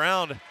 curling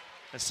around.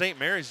 And St.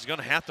 Mary's is going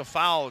to have to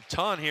foul a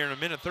ton here in a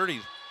minute 30.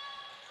 And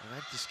I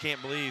just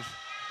can't believe.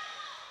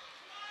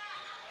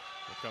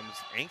 Here comes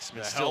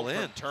Anksman still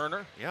in.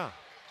 Turner. Yeah.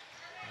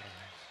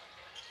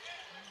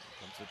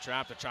 Comes the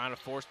trap. They're trying to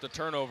force the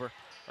turnover.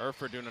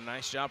 Erford doing a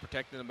nice job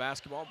protecting the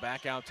basketball.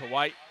 Back out to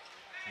White.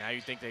 Now you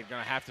think they're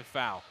going to have to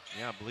foul.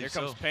 Yeah, I believe so.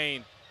 Here comes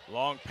Payne.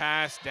 Long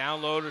pass,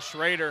 down low to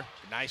Schrader.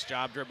 Nice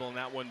job dribbling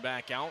that one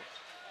back out.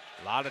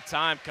 A lot of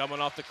time coming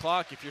off the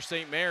clock if you're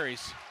St.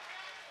 Mary's.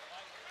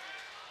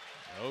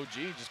 OG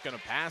just going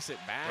to pass it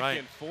back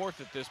and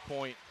forth at this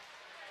point.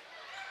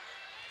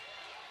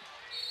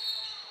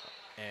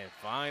 And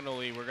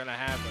finally, we're going to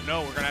have the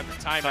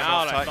timeout.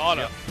 I thought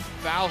a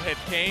foul had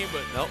came,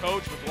 but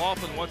Coach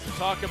McLaughlin wants to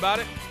talk about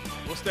it.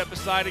 We'll step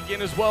aside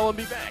again as well and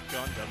be back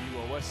on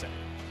WOSA.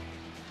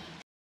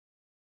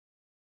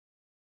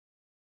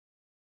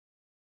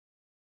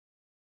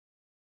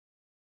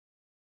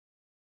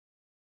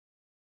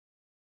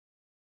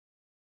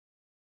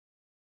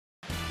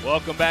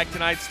 Welcome back.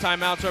 Tonight's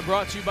timeouts are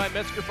brought to you by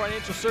Metzger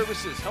Financial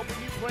Services,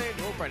 helping you plan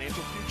your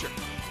financial future.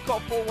 Call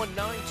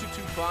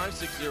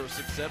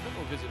 419-225-6067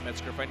 or visit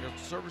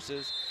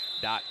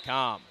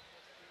MetzgerFinancialServices.com.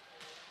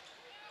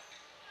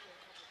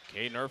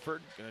 Caden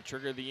Erford going to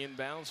trigger the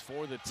inbounds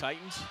for the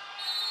Titans.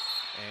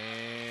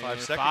 And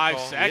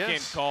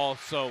 5-second call.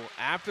 So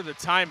after the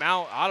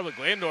timeout,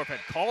 Ottawa-Glandorf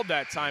had called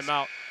that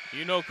timeout.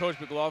 You know Coach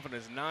McLaughlin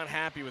is not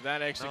happy with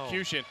that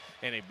execution,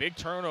 and a big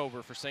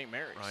turnover for St.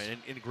 Mary's. Right,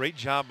 and a great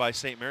job by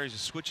St. Mary's of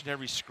switching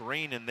every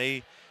screen, and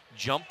they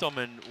jumped them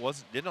and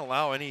didn't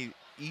allow any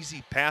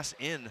easy pass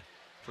in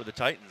for the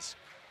Titans.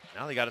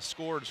 Now they got to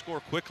score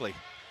quickly.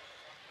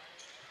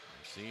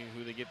 See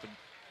who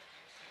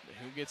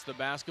gets the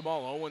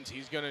basketball. Owens,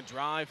 he's going to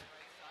drive.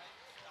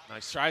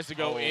 Nice. Tries to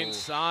go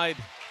inside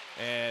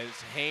as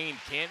Hain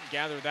can't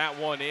gather that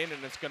one in,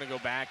 and it's going to go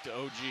back to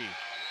OG.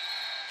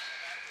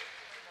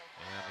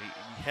 Yeah,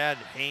 he had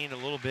Hain a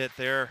little bit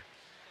there.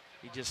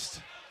 He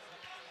just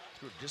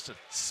threw just a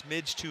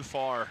smidge too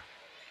far.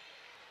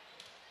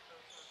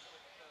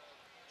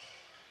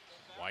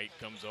 White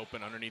comes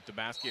open underneath the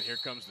basket. Here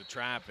comes the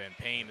trap, and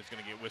Payne is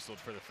going to get whistled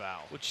for the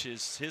foul. Which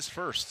is his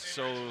first,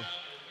 so.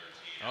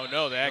 Oh,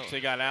 no, they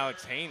actually got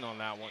Alex Hain on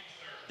that one.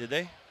 Did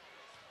they?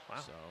 Wow.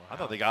 So, I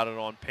thought they got it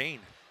on Payne.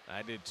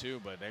 I did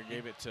too, but they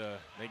gave it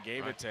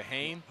to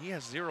Hain. He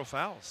has 0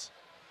 fouls.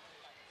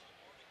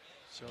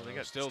 So they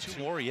got still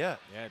two more yet.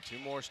 Yeah, 2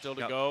 more still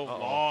to go.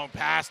 Long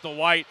pass to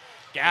White,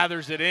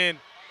 gathers it in.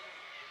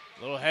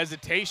 Little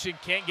hesitation,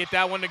 can't get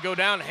that one to go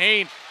down.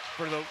 Hain,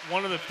 for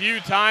one of the few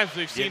times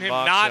we've seen him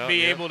not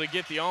be able to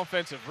get the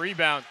offensive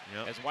rebound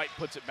as White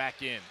puts it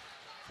back in.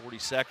 40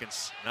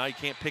 seconds. Now you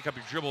can't pick up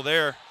your dribble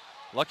there.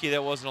 Lucky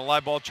that wasn't a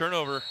live ball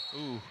turnover.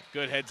 Ooh,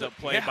 good heads-up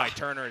play by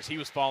Turner as he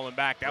was falling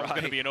back. That was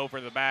going to be an over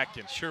in the back.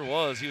 And sure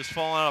was. He was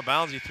falling out of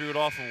bounds. He threw it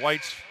off of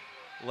White's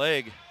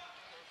leg.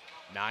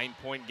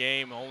 9-point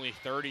game, only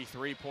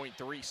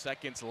 33.3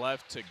 seconds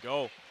left to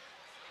go.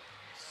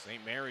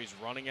 St. Mary's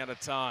running out of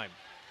time.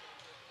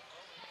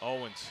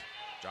 Owens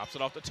drops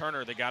it off to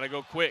Turner. They got to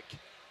go quick.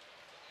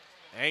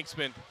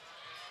 Hanksman,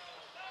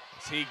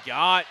 he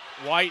got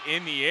White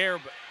in the air,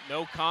 but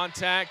no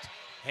contact.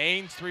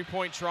 Haynes,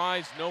 3-point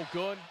tries, no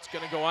good. It's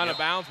going to go out of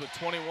bounds with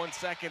 21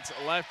 seconds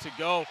left to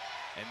go,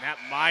 and that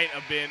might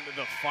have been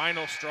the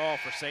final straw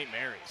for St.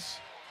 Mary's.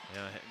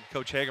 Yeah, and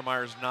Coach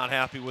Hagemeyer is not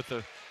happy with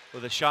the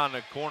shot in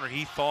the corner.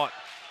 He thought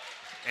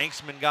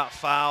Hanksman got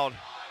fouled.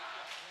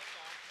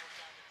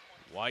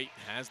 White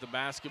has the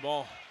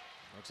basketball.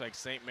 Looks like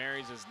St.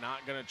 Mary's is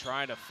not going to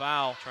try to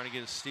foul. Trying to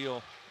get a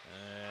steal.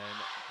 And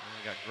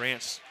we got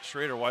Grant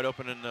Schrader wide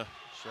open in the.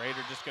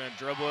 Schrader just going to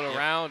dribble it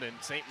around, and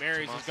St.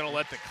 Mary's is going to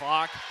let the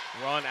clock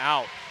run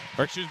out.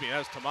 Or excuse me, that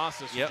was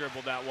Tomasas who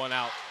dribbled that one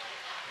out.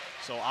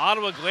 So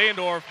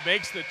Ottawa-Glandorf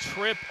makes the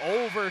trip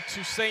over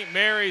to St.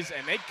 Mary's,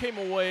 and they came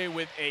away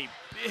with a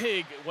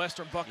big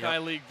Western Buckeye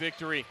League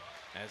victory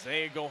as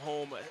they go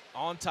home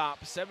on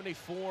top,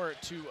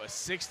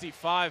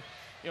 74-65.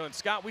 You know, and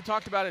Scott, we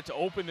talked about it to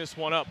open this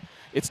one up.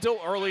 It's still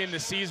early in the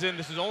season.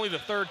 This is only the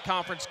 3rd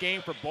conference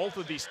game for both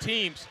of these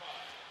teams.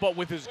 But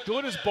with as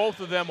good as both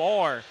of them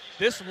are,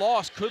 this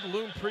loss could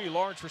loom pretty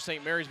large for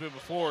St. Mary's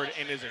moving forward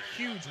and is a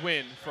huge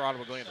win for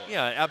Ottawa-Glandorf.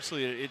 Yeah,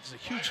 absolutely. It's a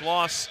huge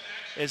loss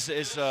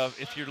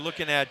if you're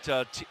looking at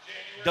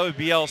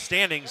WBL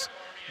standings.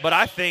 But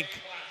I think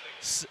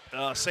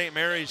St.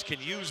 Mary's can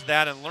use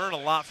that and learn a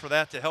lot for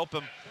that to help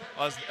them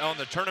on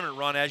the tournament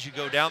run as you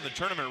go down the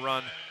tournament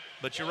run.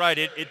 But you're right,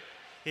 it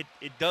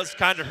does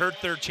kind of hurt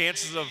their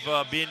chances of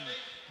being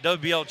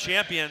WBL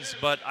champions,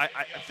 but I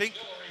think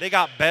they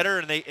got better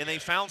and they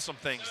found some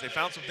things. They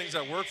found some things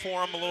that work for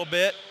them a little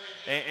bit,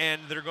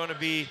 and they're going to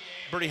be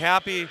pretty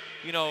happy.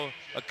 You know,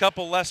 a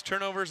couple less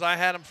turnovers. I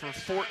had them for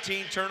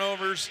 14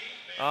 turnovers.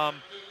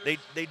 They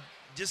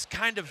just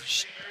kind of,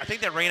 I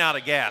think they ran out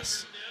of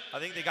gas. I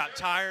think they got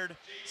tired.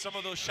 Some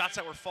of those shots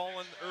that were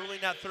falling early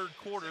in that 3rd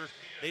quarter,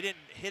 they didn't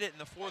hit it in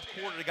the 4th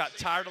quarter. They got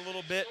tired a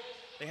little bit.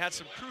 They had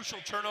some crucial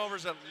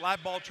turnovers, that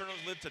live ball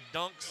turnovers led to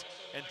dunks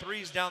and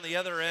threes down the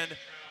other end.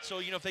 So,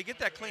 you know, if they get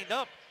that cleaned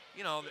up,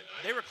 you know,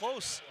 they were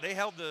close. They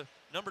held the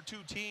number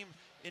 2 team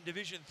in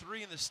Division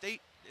III in the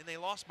state, and they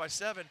lost by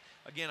 7.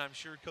 Again, I'm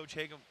sure Coach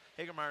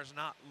Hagemeyer is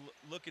not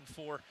looking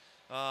for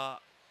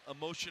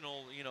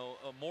emotional,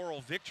 moral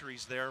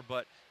victories there.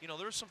 But, you know,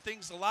 there's some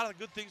things, a lot of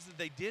good things that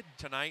they did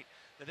tonight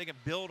that they can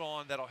build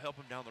on that'll help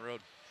them down the road.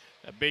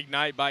 A big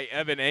night by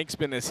Evan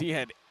Hanksman as he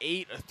had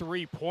 8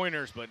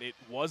 3-pointers, but it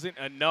wasn't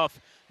enough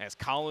as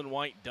Colin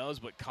White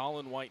does what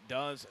Colin White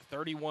does.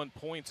 31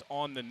 points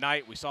on the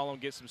night. We saw him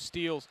get some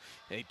steals.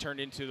 They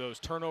turned into those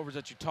turnovers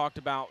that you talked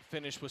about,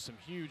 finished with some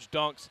huge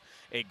dunks.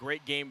 A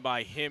great game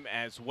by him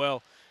as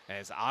well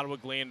as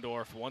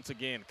Ottawa-Glandorf once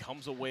again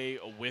comes away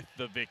with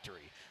the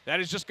victory. That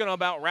is just going to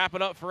about wrap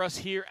it up for us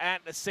here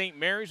at St.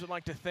 Mary's. We'd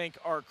like to thank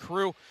our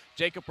crew.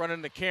 Jacob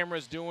running the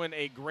cameras, doing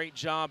a great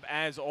job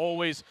as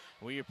always.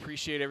 We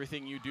appreciate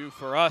everything you do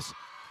for us.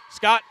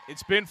 Scott,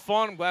 it's been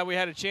fun. I'm glad we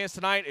had a chance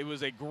tonight. It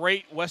was a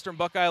great Western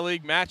Buckeye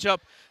League matchup.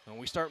 When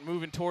we start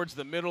moving towards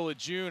the middle of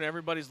June,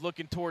 everybody's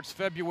looking towards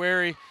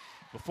February.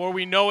 Before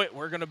we know it,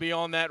 we're going to be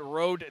on that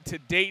road to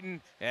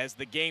Dayton as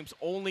the games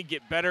only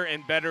get better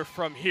and better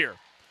from here.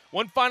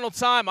 One final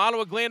time,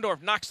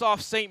 Ottawa-Glandorf knocks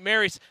off St.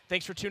 Mary's.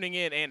 Thanks for tuning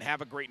in, and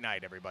have a great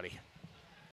night, everybody.